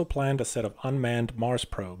 It also planned a set of unmanned Mars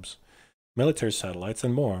probes, military satellites,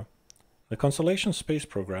 and more. The Constellation Space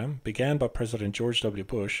Program, began by President George W.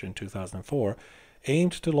 Bush in 2004,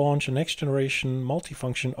 aimed to launch a next-generation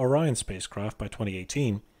multifunction Orion spacecraft by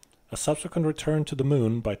 2018, a subsequent return to the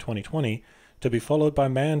Moon by 2020, to be followed by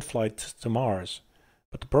manned flights to Mars.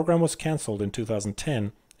 But the program was cancelled in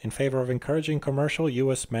 2010 in favor of encouraging commercial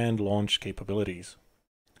U.S. manned launch capabilities.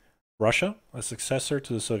 Russia, a successor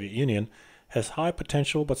to the Soviet Union, has high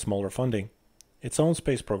potential but smaller funding. Its own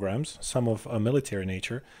space programs, some of a military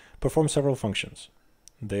nature, perform several functions.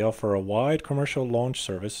 They offer a wide commercial launch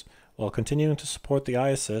service while continuing to support the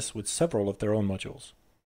ISS with several of their own modules.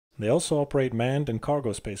 They also operate manned and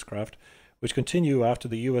cargo spacecraft, which continue after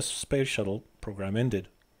the U.S. Space Shuttle program ended.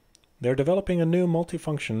 They are developing a new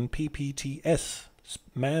multifunction PPTS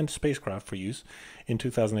manned spacecraft for use in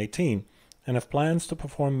 2018 and have plans to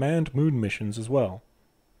perform manned moon missions as well.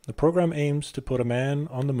 The program aims to put a man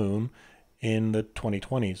on the moon in the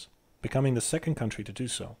 2020s, becoming the second country to do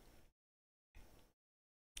so.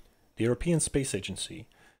 The European Space Agency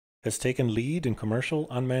has taken lead in commercial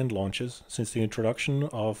unmanned launches since the introduction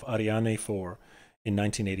of Ariane 4 in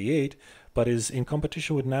 1988, but is in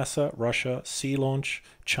competition with NASA, Russia, Sea Launch,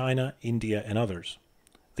 China, India, and others.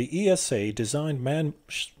 The ESA designed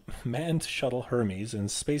manned shuttle Hermes and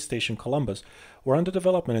Space Station Columbus were under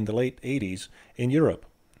development in the late 80s in Europe.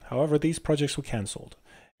 However, these projects were cancelled,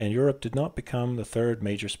 and Europe did not become the third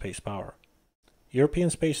major space power. European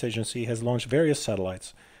Space Agency has launched various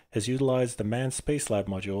satellites, has utilized the Manned Space Lab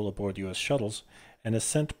module aboard U.S. shuttles, and has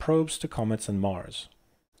sent probes to comets and Mars.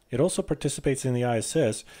 It also participates in the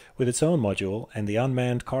ISS with its own module and the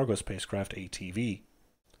unmanned cargo spacecraft ATV.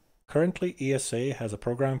 Currently, ESA has a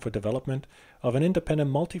program for development of an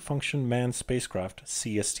independent multifunction manned spacecraft,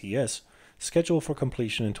 CSTS, scheduled for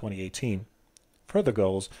completion in 2018. Further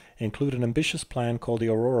goals include an ambitious plan called the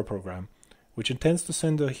Aurora program, which intends to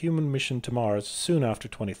send a human mission to Mars soon after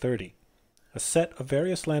 2030. A set of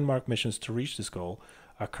various landmark missions to reach this goal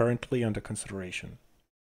are currently under consideration.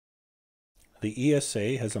 The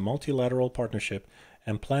ESA has a multilateral partnership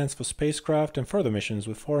and plans for spacecraft and further missions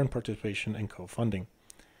with foreign participation and co-funding.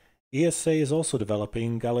 ESA is also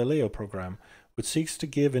developing Galileo program, which seeks to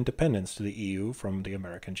give independence to the EU from the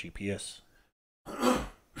American GPS.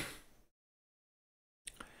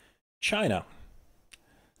 China.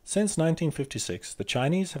 Since 1956, the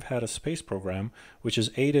Chinese have had a space program which was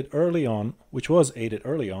aided early on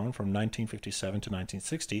from 1957 to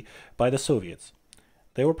 1960 by the Soviets.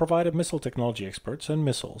 They were provided missile technology experts and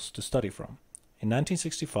missiles to study from. In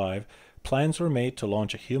 1965, plans were made to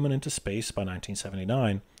launch a human into space by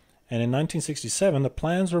 1979, and in 1967 the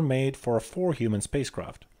plans were made for a 4-human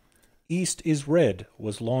spacecraft. East is Red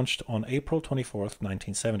was launched on April 24th,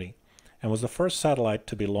 1970, and was the first satellite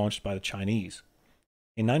to be launched by the Chinese.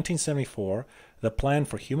 In 1974, the plan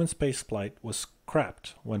for human spaceflight was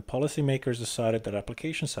scrapped when policymakers decided that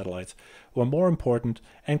application satellites were more important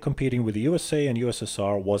and competing with the USA and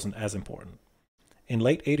USSR wasn't as important. In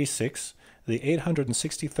late '86, the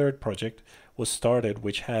 863rd project was started,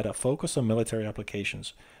 which had a focus on military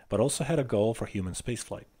applications, but also had a goal for human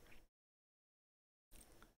spaceflight.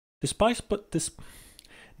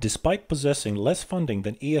 Despite possessing less funding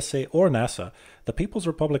than ESA or NASA, the People's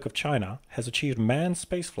Republic of China has achieved manned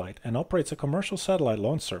spaceflight and operates a commercial satellite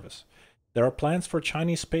launch service. There are plans for a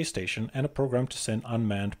Chinese space station and a program to send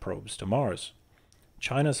unmanned probes to Mars.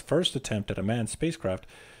 China's first attempt at a manned spacecraft,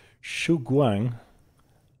 Shuguang,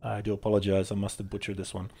 I do apologize, I must have butchered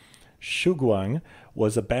this one, Shuguang,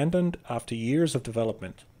 was abandoned after years of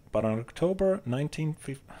development, but on October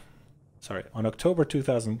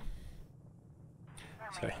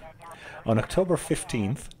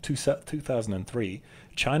 15th, 2003,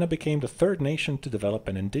 China became the third nation to develop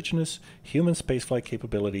an indigenous human spaceflight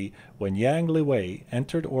capability when Yang Liwei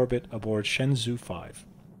entered orbit aboard Shenzhou 5.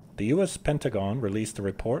 The US Pentagon released a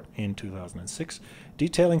report in 2006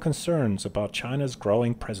 detailing concerns about China's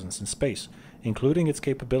growing presence in space, including its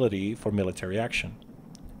capability for military action.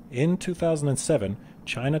 In 2007,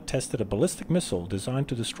 China tested a ballistic missile designed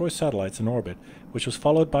to destroy satellites in orbit, which was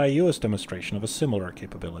followed by a US demonstration of a similar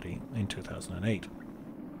capability in 2008.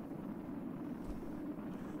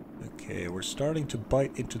 Okay, we're starting to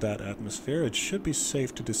bite into that atmosphere. It should be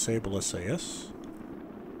safe to disable SAS.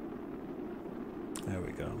 There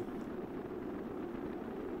we go.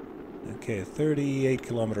 Okay, 38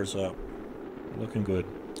 kilometers up. Looking good.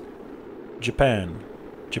 Japan.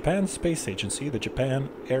 Japan's space agency, the Japan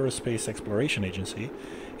Aerospace Exploration Agency,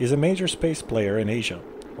 is a major space player in Asia.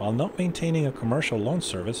 While not maintaining a commercial launch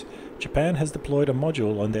service, Japan has deployed a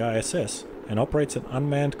module on the ISS and operates an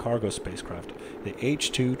unmanned cargo spacecraft, the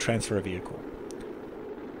H-2 transfer vehicle.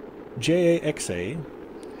 JAXA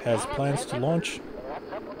has plans to launch...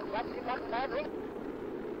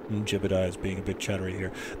 Jebediah is being a bit chattery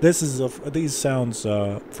here. These sounds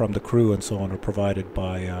from the crew and so on are provided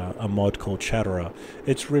by a mod called Chatterer.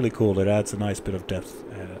 It's really cool. It adds a nice bit of depth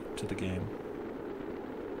to the game.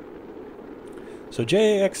 So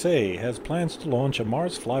JAXA has plans to launch a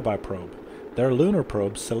Mars flyby probe. Their lunar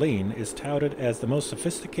probe, Selene, is touted as the most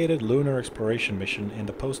sophisticated lunar exploration mission in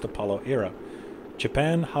the post-Apollo era.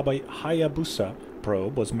 Japan Hayabusa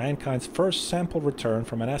probe was mankind's first sample return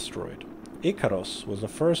from an asteroid. Icarus was the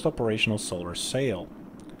first operational solar sail.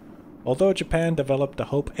 Although Japan developed the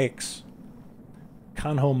Hope X,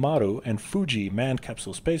 Kanhomaru, and Fuji manned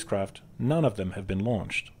capsule spacecraft, none of them have been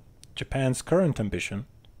launched. Japan's current ambition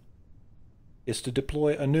is to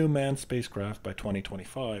deploy a new manned spacecraft by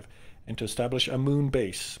 2025 and to establish a moon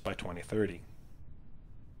base by 2030.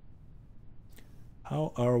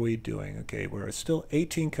 How are we doing? Okay, we're still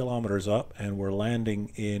 18 kilometers up and we're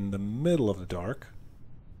landing in the middle of the dark.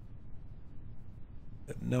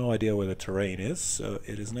 No idea where the terrain is, so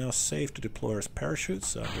it is now safe to deploy our parachutes,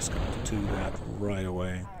 so I'm just going to do that right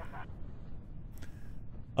away.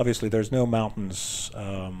 Obviously there's no mountains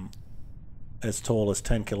as tall as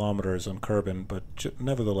 10 kilometers on Kerbin, but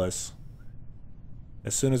nevertheless,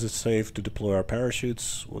 as soon as it's safe to deploy our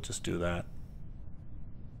parachutes, we'll just do that.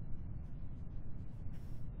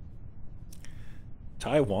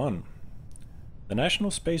 Taiwan. The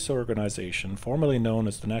National Space Organization, formerly known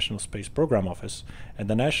as the National Space Program Office, and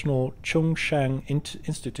the National Chung-Chang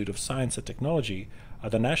Institute of Science and Technology are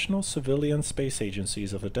the national civilian space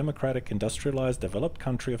agencies of the democratic industrialized developed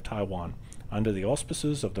country of Taiwan, under the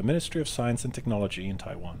auspices of the Ministry of Science and Technology in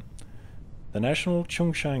Taiwan. The National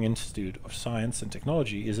Chung-Chang Institute of Science and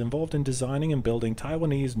Technology is involved in designing and building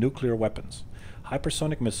Taiwanese nuclear weapons,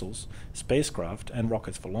 hypersonic missiles, spacecraft and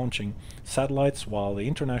rockets for launching satellites, while the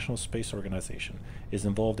International Space Organization is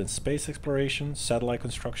involved in space exploration, satellite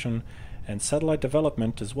construction, and satellite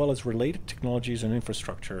development, as well as related technologies and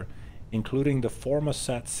infrastructure, including the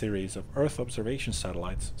Formosat series of Earth observation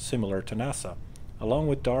satellites similar to NASA, along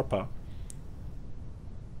with DARPA,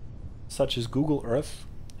 such as Google Earth,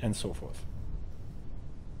 and so forth,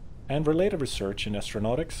 and related research in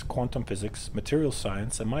astronautics, quantum physics, material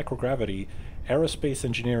science, and microgravity, aerospace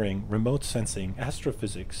engineering, remote sensing,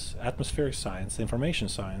 astrophysics, atmospheric science, information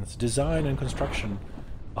science, design and construction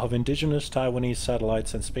of indigenous Taiwanese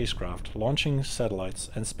satellites and spacecraft, launching satellites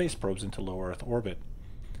and space probes into low Earth orbit.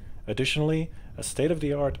 Additionally, a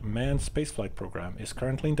state-of-the-art manned spaceflight program is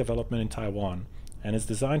currently in development in Taiwan and is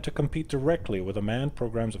designed to compete directly with the manned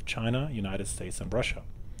programs of China, United States, and Russia.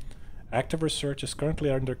 Active research is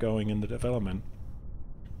currently undergoing in the development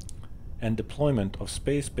and deployment of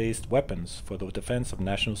space-based weapons for the defense of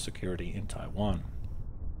national security in Taiwan.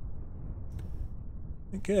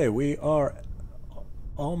 Okay, we are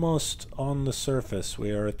almost on the surface.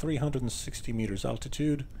 We are at 360 meters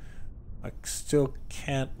altitude. I still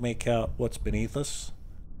can't make out what's beneath us,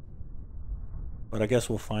 but I guess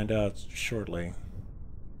we'll find out shortly.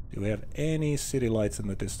 Do we have any city lights in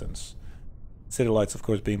the distance? City lights, of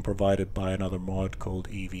course, being provided by another mod called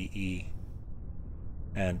EVE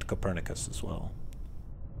and Copernicus as well.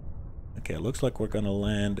 Okay, it looks like we're gonna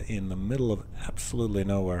land in the middle of absolutely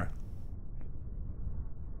nowhere.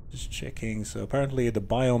 Just checking. So apparently the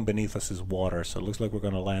biome beneath us is water, so it looks like we're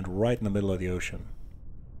gonna land right in the middle of the ocean.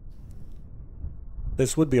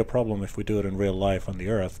 This would be a problem if we do it in real life on the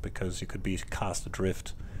Earth, because you could be cast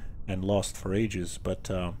adrift and lost for ages, but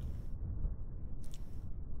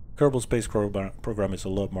Kerbal Space Program is a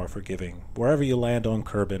lot more forgiving. Wherever you land on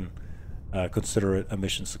Kerbin, consider it a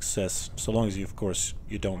mission success, so long as you, of course,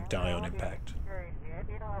 you don't die on impact.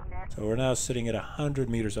 So we're now sitting at 100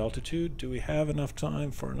 meters altitude. Do we have enough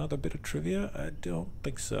time for another bit of trivia? I don't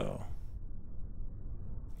think so.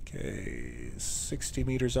 Okay, 60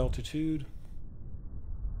 meters altitude.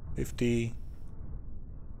 50,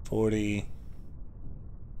 40,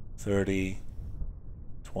 30,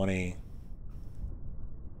 20,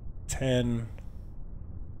 10,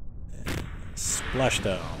 and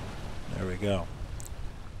splashdown. There we go.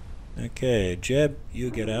 Okay, Jeb,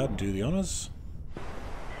 you get out and do the honors.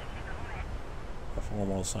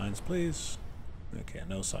 Perform all signs, please. Okay,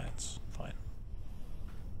 no signs. Fine.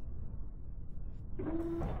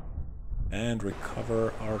 And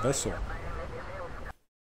recover our vessel.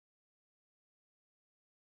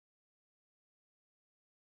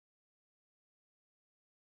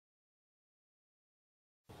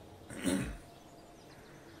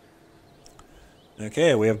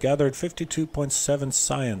 Okay, we have gathered 52.7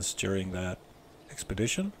 science during that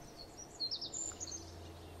expedition.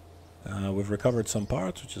 We've recovered some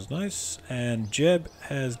parts, which is nice, and Jeb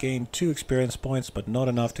has gained 2 experience points, but not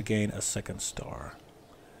enough to gain a second star.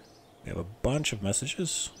 We have a bunch of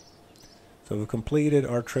messages. So we've completed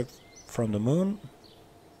our trip from the moon.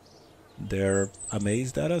 They're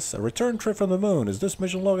amazed at us. A return trip from the moon. Is this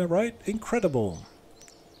mission login right? Incredible!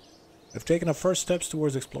 We've taken our first steps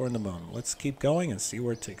towards exploring the moon. Let's keep going and see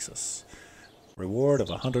where it takes us. Reward of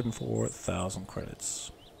 104,000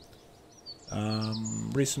 credits.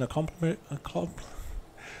 The recent accomplishments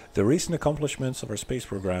of our space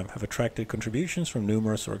program have attracted contributions from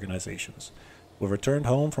numerous organizations. We've returned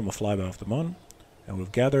home from a flyby off the moon, and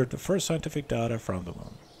we've gathered the first scientific data from the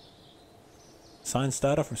moon. Science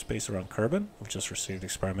data from space around Kerbin. We've just received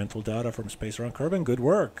experimental data from space around Kerbin. Good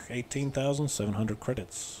work. 18,700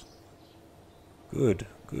 credits. Good,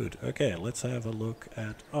 good. Okay, let's have a look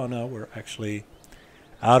at... Oh no, we're actually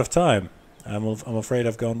out of time. I'm afraid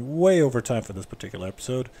I've gone way over time for this particular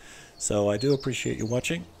episode. So I do appreciate you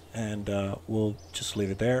watching, and we'll just leave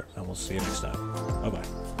it there, and we'll see you next time.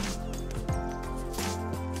 Bye-bye.